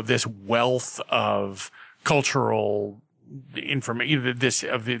 this wealth of cultural information, this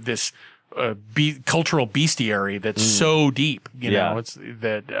cultural bestiary that's so deep. It's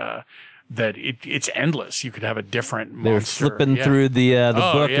it's endless. You could have a different monster. They're flipping through the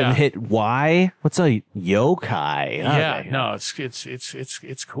book and hit Y. What's a yokai? No,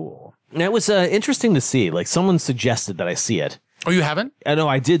 it's cool. And it was interesting to see. Like, someone suggested that I see it. Oh, you haven't? No,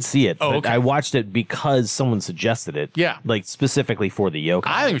 I did see it. Oh, but okay. I watched it because someone suggested it. Yeah, like specifically for the yokai.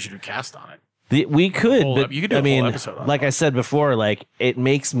 I think we should do a cast on it. We could, but you could do a whole episode on like I said before, like it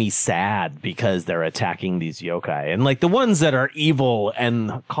makes me sad because they're attacking these yokai, and like the ones that are evil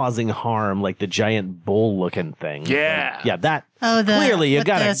and causing harm, like the giant bull-looking thing. That clearly you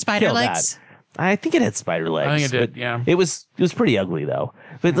gotta kill that. I think it had spider legs. I think it did. Yeah, it was pretty ugly though.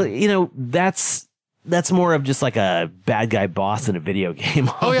 But that's more of just like a bad guy boss in a video game.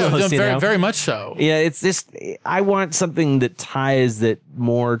 Almost, very much so. Yeah, it's just I want something that ties that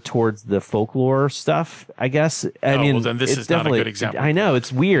more towards the folklore stuff, I guess. I mean, well, then this is not a good example. I know,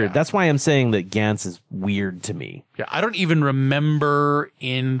 it's weird. Yeah. That's why I'm saying that Gantz is weird to me. Yeah, I don't even remember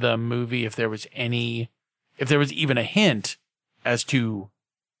in the movie if there was even a hint as to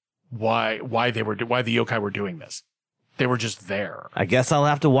why the yokai were doing this. They were just there. I guess I'll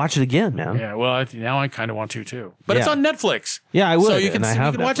have to watch it again, man. Yeah, well, now I kind of want to too. But it's on Netflix. Yeah, I would. So you can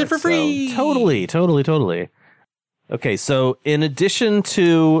watch it for free. So totally. Okay, so in addition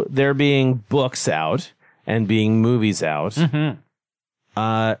to there being books out and being movies out,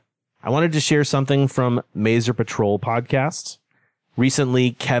 I wanted to share something from Mazer Patrol podcast.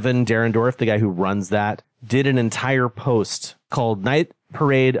 Recently, Kevin Derendorf, the guy who runs that, did an entire post called Night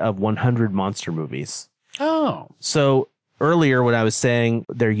Parade of 100 Monster Movies. Oh. So earlier when I was saying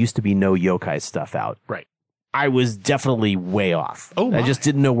there used to be no yokai stuff out. Right. I was definitely way off. Oh, I just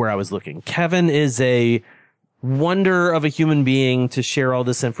didn't know where I was looking. Kevin is a wonder of a human being to share all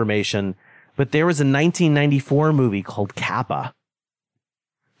this information. But there was a 1994 movie called Kappa.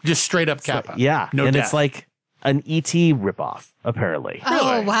 Just straight up Kappa. No death. It's like an E.T. ripoff, apparently.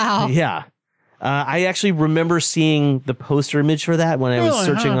 Oh, wow. Yeah. I actually remember seeing the poster image for that when I was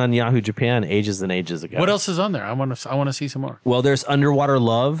searching on Yahoo Japan ages and ages ago. What else is on there? I want to see some more. Well, there's Underwater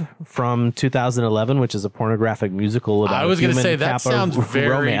Love from 2011, which is a pornographic musical about. I was going to say that Kappa sounds very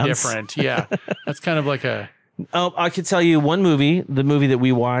romance. different. Yeah, that's kind of like a. Oh, I could tell you one movie, the movie that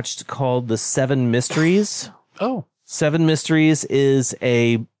we watched called The Seven Mysteries. Oh, Seven Mysteries is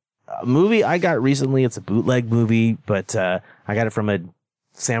a movie I got recently. It's a bootleg movie, but I got it from a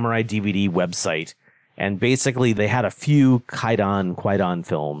Samurai DVD website, and basically they had a few Kwaidan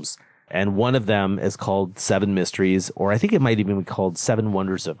films, and one of them is called Seven Mysteries, or I think it might even be called Seven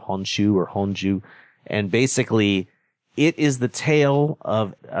Wonders of Honshu or Honju, and basically it is the tale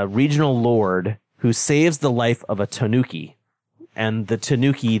of a regional lord who saves the life of a tanuki, and the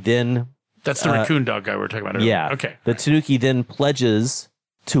tanuki then that's the raccoon dog guy we were talking about earlier. Yeah, okay. The tanuki then pledges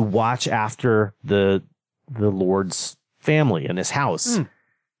to watch after the lord's family in his house.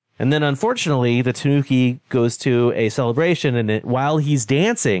 And then, unfortunately, the tanuki goes to a celebration, and while he's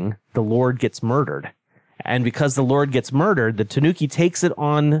dancing, the Lord gets murdered. And because the Lord gets murdered, the tanuki takes it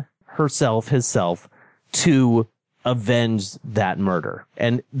on himself, to avenge that murder.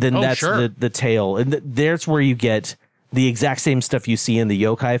 And then that's the tale. And there's where you get the exact same stuff you see in the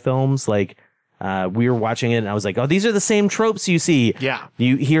yokai films. Like, we were watching it, and I was like, oh, these are the same tropes you see. Yeah.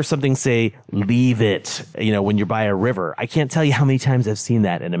 You hear something say, leave it, when you're by a river. I can't tell you how many times I've seen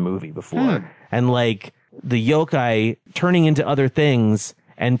that in a movie before. And like the yokai turning into other things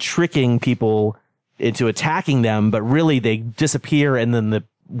and tricking people into attacking them, but really they disappear, and then the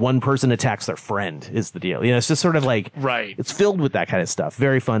one person attacks their friend is the deal. It's just sort of like, right. It's filled with that kind of stuff.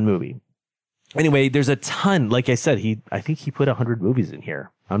 Very fun movie. Anyway, there's a ton. Like I said, I think he put 100 movies in here.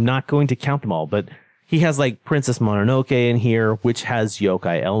 I'm not going to count them all, but he has like Princess Mononoke in here, which has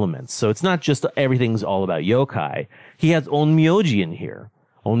yokai elements. So it's not just everything's all about yokai. He has Onmyoji in here.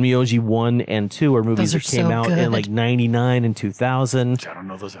 Onmyoji 1 and 2 are movies that came out in like 99 and 2000. I don't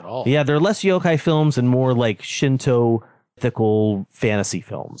know those at all. Yeah, they're less yokai films and more like Shinto mythical fantasy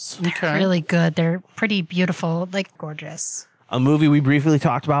films. They're really good. They're pretty beautiful, like gorgeous. A movie we briefly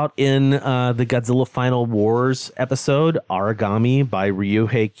talked about in the Godzilla Final Wars episode, Aragami by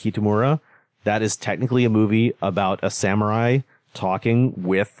Ryuhei Kitamura. that is technically a movie about a samurai talking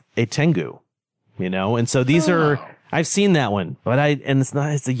with a tengu, you know? And so these are, I've seen that one, but it's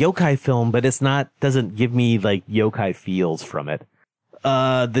a yokai film, but doesn't give me like yokai feels from it.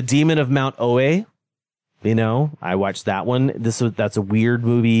 The Demon of Mount Oe, you know, I watched that one. That's a weird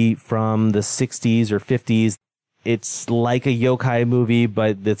movie from the 60s or 50s. It's like a yokai movie,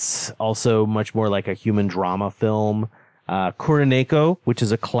 but it's also much more like a human drama film. Kuroneko, which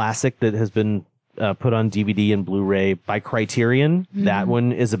is a classic that has been put on DVD and Blu-ray by Criterion. That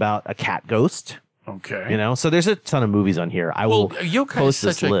one is about a cat ghost. Okay. You know, so there's a ton of movies on here. Yokai is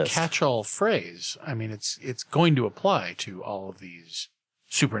such a catch-all phrase. I mean, it's going to apply to all of these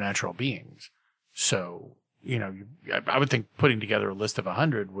supernatural beings. So, you know, I would think putting together a list of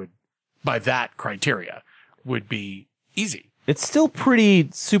 100 would, by that criteria, would be easy. It's still pretty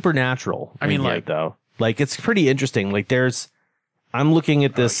supernatural. I mean, like, though, like it's pretty interesting. Like I'm looking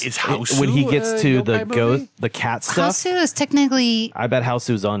at this is Hausu when he gets to the movie? the cat stuff. Hausu is technically I bet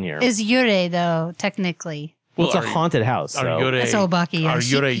Hausu's on here. is Yurei though technically. Well, it's a haunted house. Are So. That's Obaki Are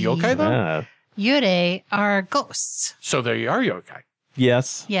Yurei yokai though? Yeah. Yurei are ghosts. So they are yokai.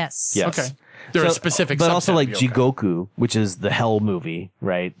 Yes. Yes. Okay. They're a specific but also subset like of yokai. Jigoku, which is the hell movie,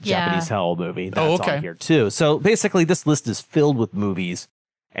 right? Yeah. Japanese hell movie. That's okay. on here too. So basically, this list is filled with movies,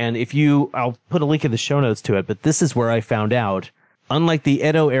 and I'll put a link in the show notes to it. But this is where I found out. Unlike the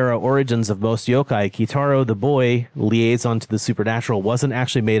Edo era origins of most yokai, Kitaro the boy liaison to the supernatural wasn't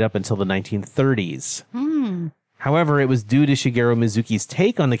actually made up until the 1930s. However, it was due to Shigeru Mizuki's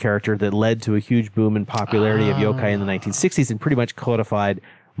take on the character that led to a huge boom in popularity of yokai in the 1960s and pretty much codified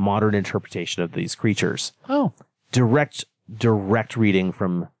modern interpretation of these creatures. Oh. Direct reading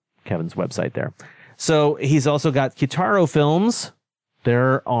from Kevin's website there. So he's also got Kitaro films.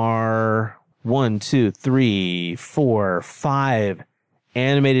 There are 1, 2, 3, 4, 5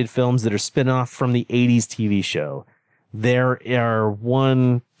 animated films that are spin-off from the 80s TV show. There are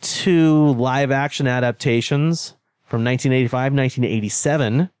 1, 2 live action adaptations from 1985,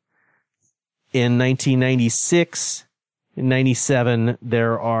 1987. In 1996, in 97,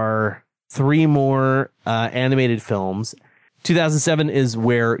 there are 3 more animated films. 2007 is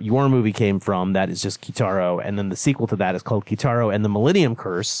where your movie came from. That is just Kitaro. And then the sequel to that is called Kitaro and the Millennium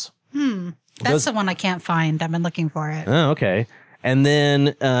Curse. That's the one I can't find. I've been looking for it. Oh, okay. And then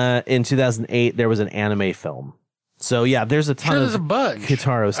in 2008, there was an anime film. So yeah, there's a ton there's of a bunch.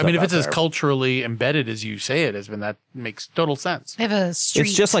 Kitaro stuff. I mean, if it's out as there. culturally embedded as you say it has been, that makes total sense. They have a street.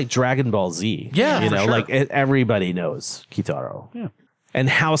 It's just like Dragon Ball Z. Yeah, you for know, sure. like everybody knows Kitaro. Yeah. And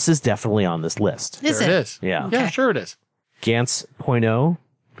House is definitely on this list. Is There it? it is. Yeah. Yeah, sure it is. Gantz .0.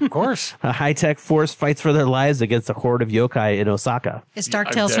 Of course. A high-tech force fights for their lives against a horde of yokai in Osaka. Is Dark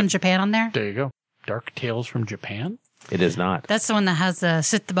Yeah, Tales that- from Japan on there? There you go. Dark Tales from Japan? It is not. That's the one that has the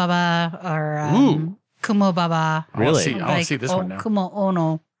Sit Baba or Kumo Baba. Really? I want to see this one now. Kumo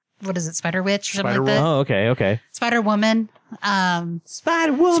Ono. What is it? Spider Witch or something Spider like that? Oh, okay. Spider Woman.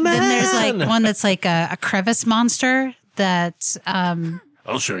 Spider Woman. Then there's like one that's like a crevice monster that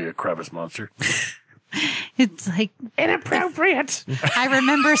I'll show you a crevice monster. it's like Inappropriate. I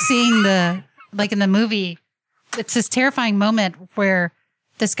remember seeing in the movie, it's this terrifying moment where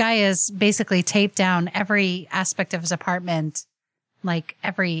this guy is basically taped down every aspect of his apartment, like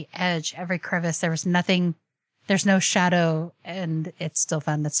every edge, every crevice. There was nothing, there's no shadow, and it's still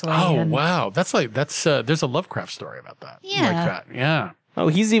found its way. Oh, in. wow. That's there's a Lovecraft story about that. Yeah. Like that. Yeah. Oh,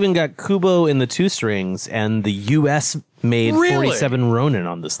 he's even got Kubo in the 2 strings and the U.S. made Really? 47 Ronin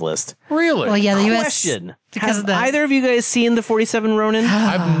on this list. Really? Well, yeah, the U.S. Question. because Have of the either of you guys seen the 47 Ronin?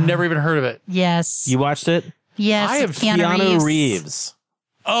 I've never even heard of it. yes, You watched it? yes, I have Keanu Reeves.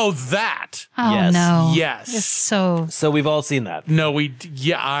 Oh, that. Oh Yes. no, Yes. it's so. So we've all seen that. No,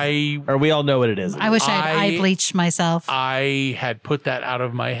 Or we all know what it is. I wish I bleached myself. I had put that out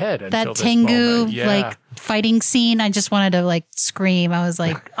of my head until That this Tengu moment. Yeah. like fighting scene, I just wanted to like scream. I was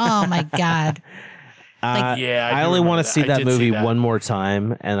like, oh my god. Yeah, I do only remember want to see I that did movie that. one more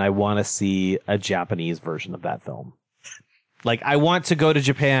time, and I want to see a Japanese version of that film. Like, I want to go to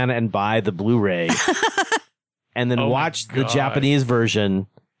Japan and buy the Blu-ray, and then Oh my watch the God. Japanese version,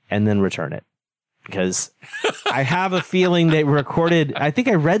 and then return it. Because I have a feeling they recorded, I think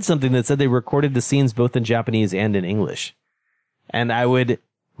I read something that said they recorded the scenes both in Japanese and in English. And I would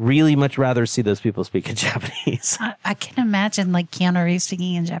really much rather see those people speak in Japanese. I can imagine like Keanu Reeves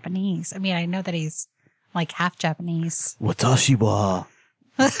speaking in Japanese. I mean, I know that he's like half Japanese. Watashi wa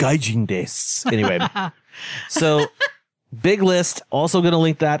gaijin desu. Anyway, so big list. Also going to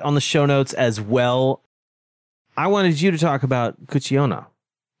link that on the show notes as well. I wanted you to talk about Kuchiona.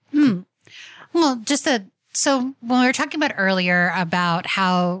 Well, so when we were talking about earlier about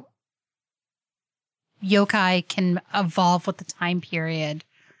how yokai can evolve with the time period,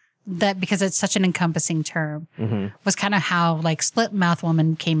 that because it's such an encompassing term, was kind of how like Split Mouth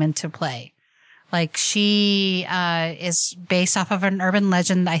Woman came into play. Like she is based off of an urban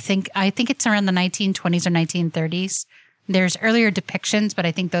legend. I think it's around the 1920s or 1930s. There's earlier depictions, but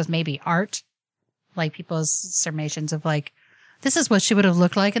I think those may be art, like people's summations of like, this is what she would have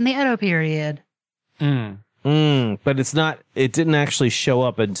looked like in the Edo period. But it's not. It didn't actually show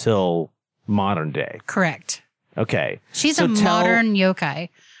up until modern day. Correct. Okay. She's a modern yokai.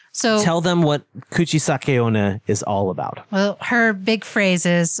 So tell them what Kuchisake Onna is all about. Well, her big phrase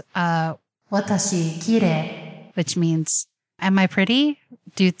is "watashi kirei," which means, "Am I pretty?"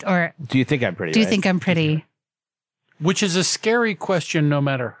 Do you think I'm pretty? Do you think I'm pretty? Which is a scary question, no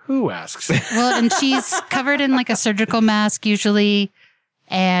matter who asks. Well, and she's covered in like a surgical mask usually,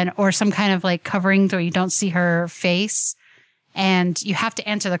 or some kind of like covering where you don't see her face, and you have to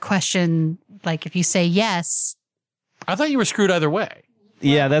answer the question. Like if you say yes, I thought you were screwed either way.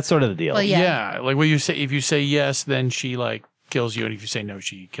 Yeah, that's sort of the deal. Well, yeah, like what you say. If you say yes, then she like kills you, and if you say no,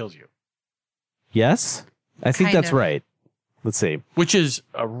 she kills you. Yes, I think that's right. Let's see. Which is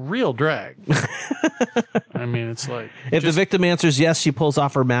a real drag. I mean, it's like... If the victim answers yes, she pulls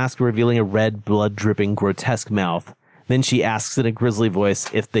off her mask, revealing a red, blood-dripping, grotesque mouth. Then she asks in a grisly voice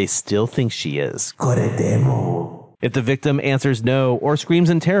if they still think she is. If the victim answers no or screams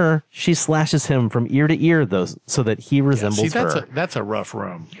in terror, she slashes him from ear to ear, so that he resembles her. That's a rough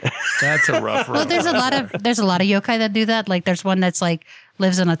room. That's a rough room. Well, there's a lot of yokai that do that. Like there's one that's like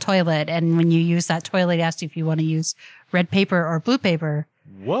lives in a toilet, and when you use that toilet, it asks you if you want to use red paper or blue paper.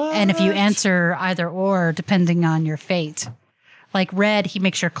 What? And if you answer either or, depending on your fate, like red, he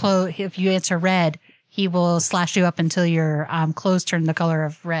makes your clothes. If you answer red, he will slash you up until your clothes turn the color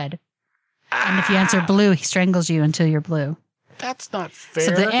of red. And if you answer blue, he strangles you until you're blue. That's not fair.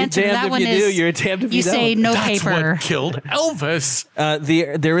 So the answer to that one is you're damned if you don't. say no That's paper. What killed Elvis.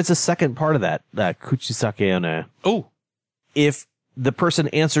 There is a second part of that Kuchisake Onna. Oh. If the person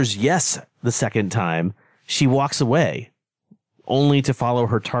answers yes the second time, she walks away, only to follow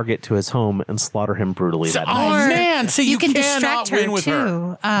her target to his home and slaughter him brutally that night. Oh man! See, you can cannot distract her win with too.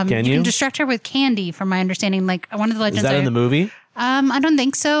 her. Can you you? can distract her with candy, from my understanding. Like one of the legends. Is that in the movie? I don't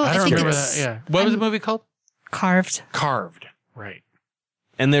think so. I don't think remember it's that. Yeah. What was the movie called? Carved. Carved. Right.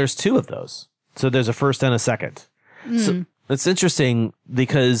 And there's two of those. So there's a first and a second. So it's interesting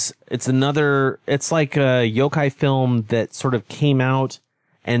because it's like a yokai film that sort of came out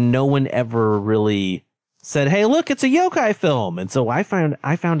and no one ever really said, hey, look, it's a yokai film. And so I found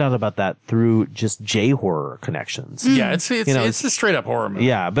out about that through just J-horror connections. Yeah, it's a straight up horror movie.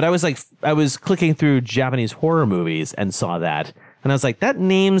 Yeah, but I was clicking through Japanese horror movies and saw that. And I was like, that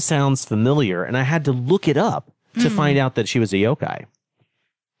name sounds familiar. And I had to look it up to find out that she was a yokai.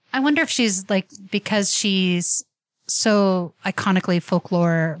 I wonder if she's like, because she's so iconically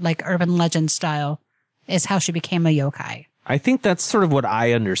folklore, like urban legend style, is how she became a yokai. I think that's sort of what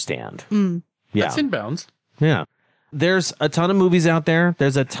I understand. Yeah. That's in bounds. Yeah. There's a ton of movies out there.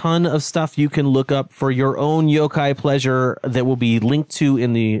 There's a ton of stuff you can look up for your own yokai pleasure that will be linked to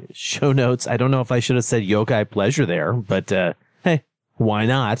in the show notes. I don't know if I should have said yokai pleasure there, but hey, why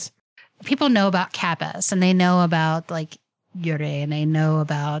not? People know about kappas and they know about like yurei and they know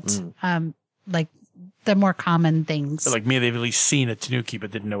about like the more common things. Like me, they've at least seen a tanuki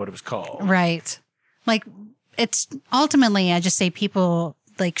but didn't know what it was called. Right. Like it's ultimately, I just say people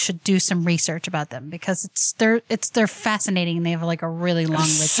like should do some research about them because they're fascinating and they have like a really long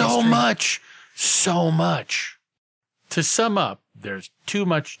list. So much. To sum up, there's too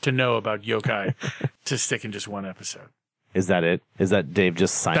much to know about yokai to stick in just one episode. Is that it? Is that Dave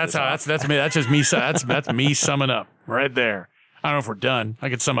just signed? That's me. That's just me. That's me summing up right there. I don't know if we're done. I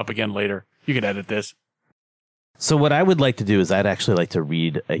could sum up again later. You could edit this. So what I would like to do is I'd actually like to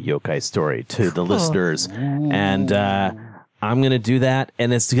read a yokai story to the listeners. And I'm going to do that.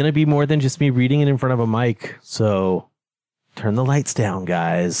 And it's going to be more than just me reading it in front of a mic. So turn the lights down,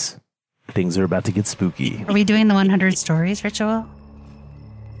 guys. Things are about to get spooky. Are we doing the 100 stories ritual?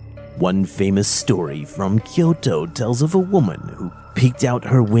 One famous story from Kyoto tells of a woman who peeked out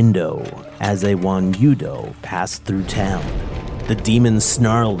her window as a Wanyudo passed through town. The demon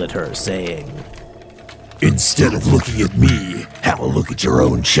snarled at her, saying, "Instead of looking at me, have a look at your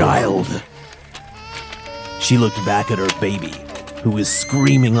own child." She looked back at her baby, who was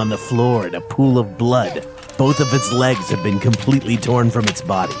screaming on the floor in a pool of blood. Both of its legs had been completely torn from its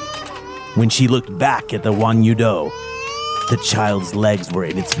body. When she looked back at the Wanyudo, the child's legs were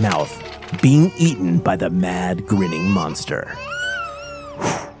in its mouth, being eaten by the mad, grinning monster.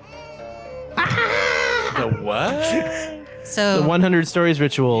 The what? So the 100 stories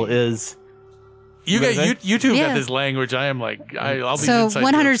ritual is You two got this language. I am like, I'll be so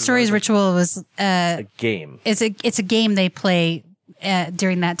 100 Stories Ritual was a game. It's a game they play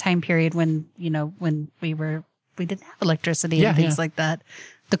during that time period when we didn't have electricity and things like that.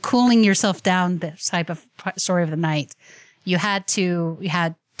 The cooling yourself down, the type of story of the night. You had to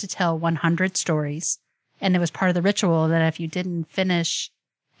tell 100 stories, and it was part of the ritual that if you didn't finish,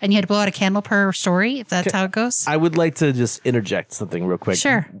 and you had to blow out a candle per story, if that's how it goes. I would like to just interject something real quick.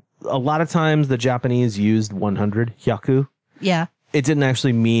 Sure. A lot of times the Japanese used 100 hyaku. Yeah. It didn't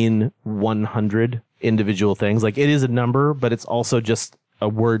actually mean 100 individual things. Like, it is a number, but it's also just a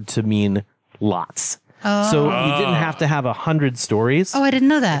word to mean lots. Oh. So you didn't have to have 100 stories. Oh, I didn't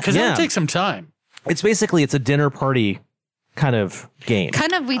know that. Because it would take some time. It's a dinner party kind of game.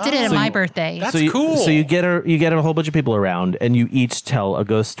 We did it at my birthday. That's cool. So you get a whole bunch of people around, and you each tell a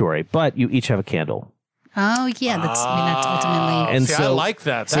ghost story, but you each have a candle. Oh yeah, that's ultimately. And I like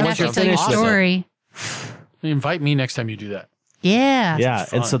that. So once you tell your story. Invite me next time you do that. Yeah. Yeah,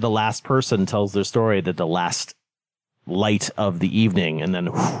 and so the last person tells their story at the last light of the evening, and then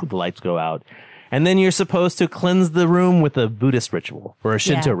the lights go out. And then you're supposed to cleanse the room with a Buddhist ritual or a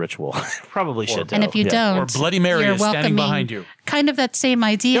Shinto ritual. Probably Shinto. And if you don't, or Bloody Mary you're is standing behind you. Kind of that same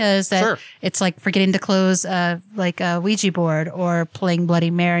idea is that it's like forgetting to close like a Ouija board or playing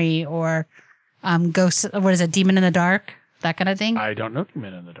Bloody Mary or Ghost, what is it, Demon in the Dark? That kind of thing? I don't know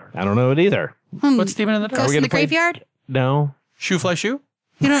Demon in the Dark. I don't know it either. What's Demon in the Dark? Ghost in the Graveyard? No. Shoe Fly Shoe?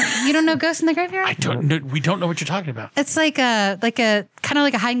 You don't know Ghost in the Graveyard? I don't know. We don't know what you're talking about. It's like a kind of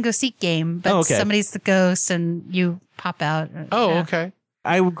like a hide and go seek game, but somebody's the ghost and you pop out. Okay.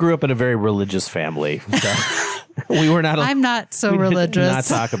 I grew up in a very religious family. So we were not. I'm not so religious. Not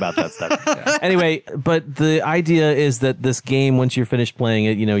talk about that stuff. Anyway, but the idea is that this game, once you're finished playing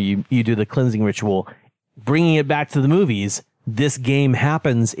it, you do the cleansing ritual. Bringing it back to the movies, this game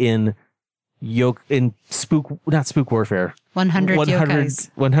happens in not Spook Warfare. 100 yokais.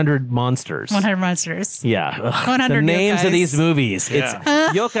 100 monsters. 100 monsters. Yeah. 100 the names yokais. of these movies. It's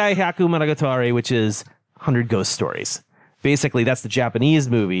Yokai Hyaku Monogatari, which is 100 ghost stories. Basically, that's the Japanese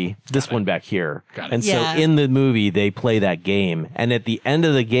movie. This one back here. And so in the movie, they play that game. And at the end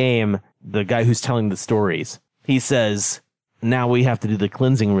of the game, the guy who's telling the stories, he says, now we have to do the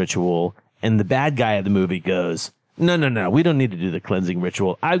cleansing ritual. And the bad guy of the movie goes, no, we don't need to do the cleansing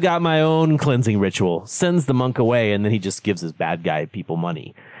ritual. I've got my own cleansing ritual. Sends the monk away, and then he just gives his bad guy people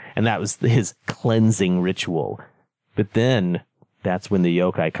money. And that was his cleansing ritual. But then that's when the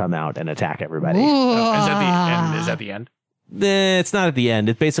yokai come out and attack everybody. Is that the end? Is that the end? It's not at the end.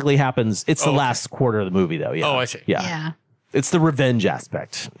 It basically happens. It's the last quarter of the movie, though. Yeah. Oh, I see. Yeah. It's the revenge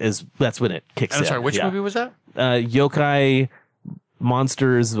aspect. That's when it kicks in. I'm sorry, which movie was that? Yokai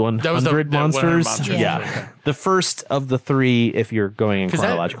Monsters 100 that was the Monsters. 100 Monsters. Yeah. Okay. The first of the three if you're going in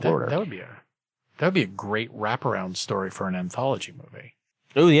chronological order. That would be a great wraparound story for an anthology movie.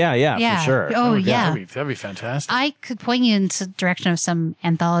 Oh yeah, for sure. Oh yeah. That'd be fantastic. I could point you into the direction of some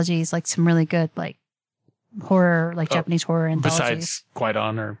anthologies, like some really good like horror, like Japanese horror anthologies.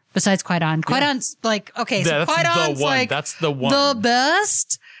 Besides Qui-Gon. Qui-Gon's like, okay, so that's Qui-Gon's the one. like That's the one. the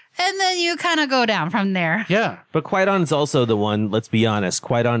best. And then you kind of go down from there. Yeah. But Qui-Gon is also the one, let's be honest,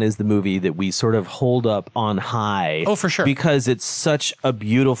 Qui-Gon is the movie that we sort of hold up on high. Oh, for sure. Because it's such a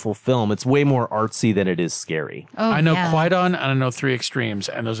beautiful film. It's way more artsy than it is scary. Oh, I know Qui-Gon and I know Three Extremes,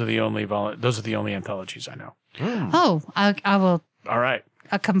 and those are the only anthologies I know. Oh, I will. All right.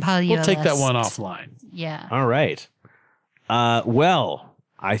 I'll compile you We'll take that one offline. Yeah. All right. Well,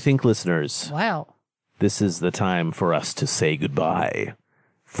 I think, listeners, this is the time for us to say goodbye.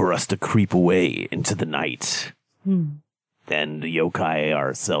 For us to creep away into the night and yokai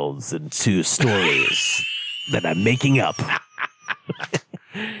ourselves into stories that I'm making up.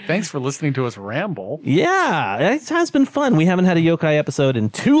 Thanks for listening to us ramble. Yeah, it has been fun. We haven't had a yokai episode in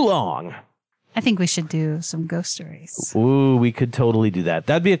too long. I think we should do some ghost stories. Ooh, we could totally do that.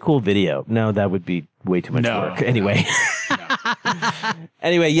 That'd be a cool video. No, that would be way too much work. Anyway.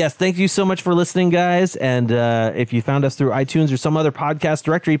 Anyway, yes, thank you so much for listening, guys. And if you found us through iTunes or some other podcast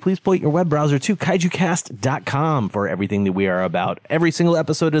directory, please point your web browser to kaijucast.com for everything that we are about. Every single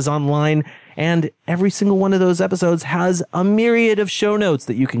episode is online, and every single one of those episodes has a myriad of show notes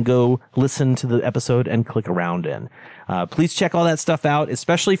that you can go listen to the episode and click around in. Please check all that stuff out,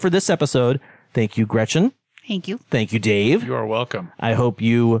 especially for this episode. Thank you, Gretchen. Thank you. Thank you, Dave. You are welcome. I hope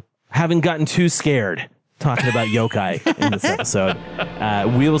you haven't gotten too scared talking about yokai in this episode.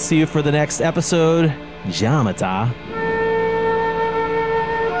 We will see you for the next episode. Jamata.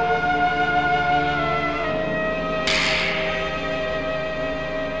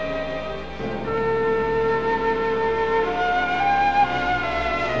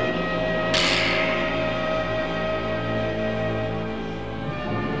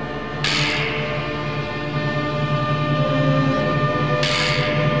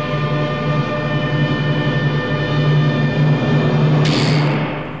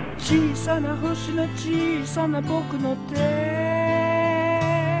 僕の手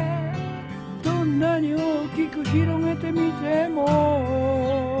どんなに大きく広げてみて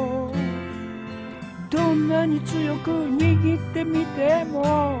もどんなに強く握ってみて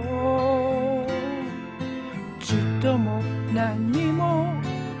もちっとも何にも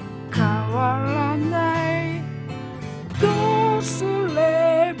変わらないどうす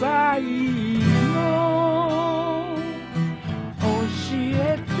ればいいの教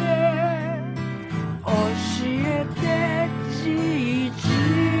えて教えてじいじ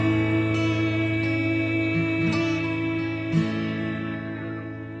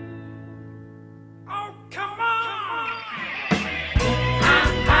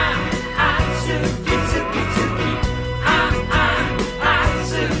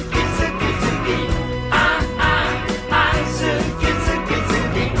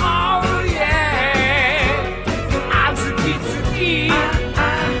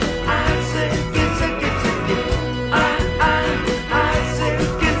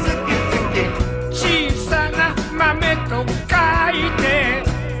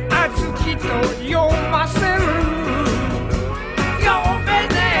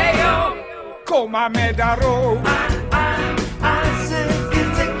豆だろう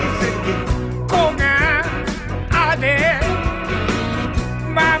子があれ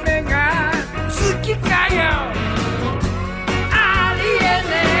豆が好きかよありえ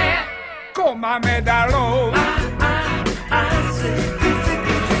ねえ小豆だろう小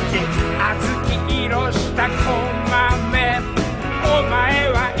豆色した小豆お前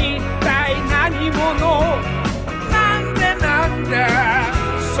は一体何者なんで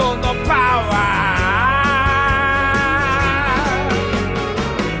そのパワー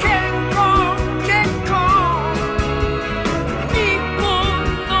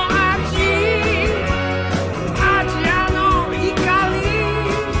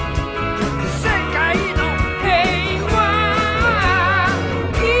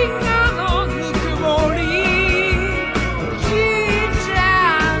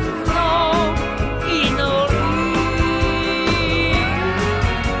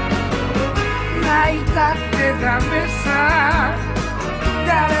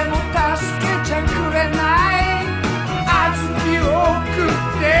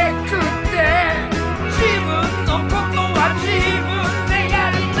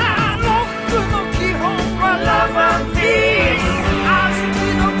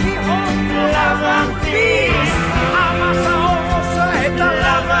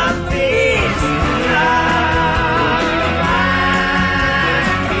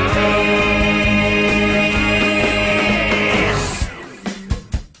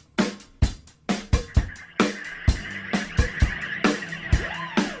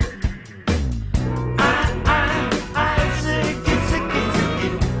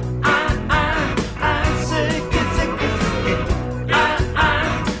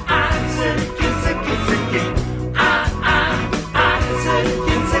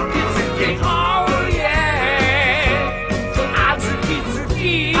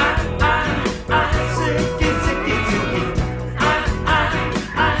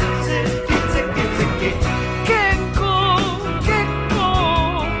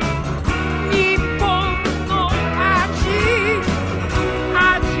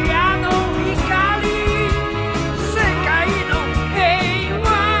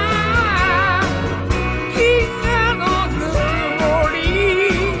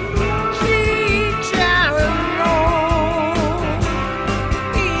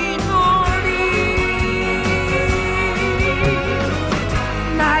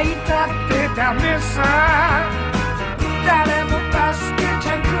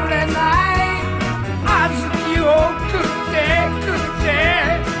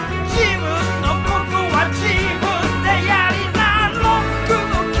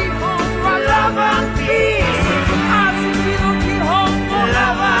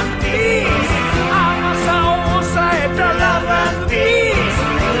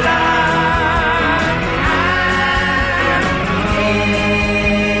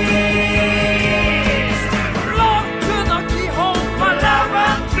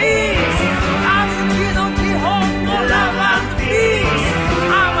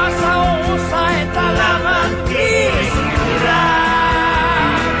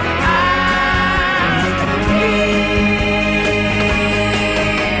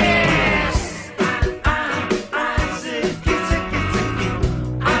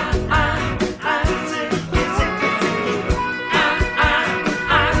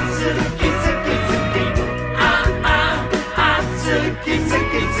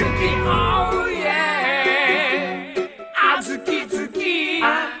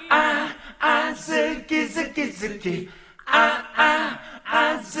zuki. Ah, ah,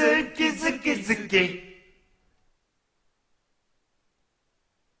 ah, zuki, zuki, zuki.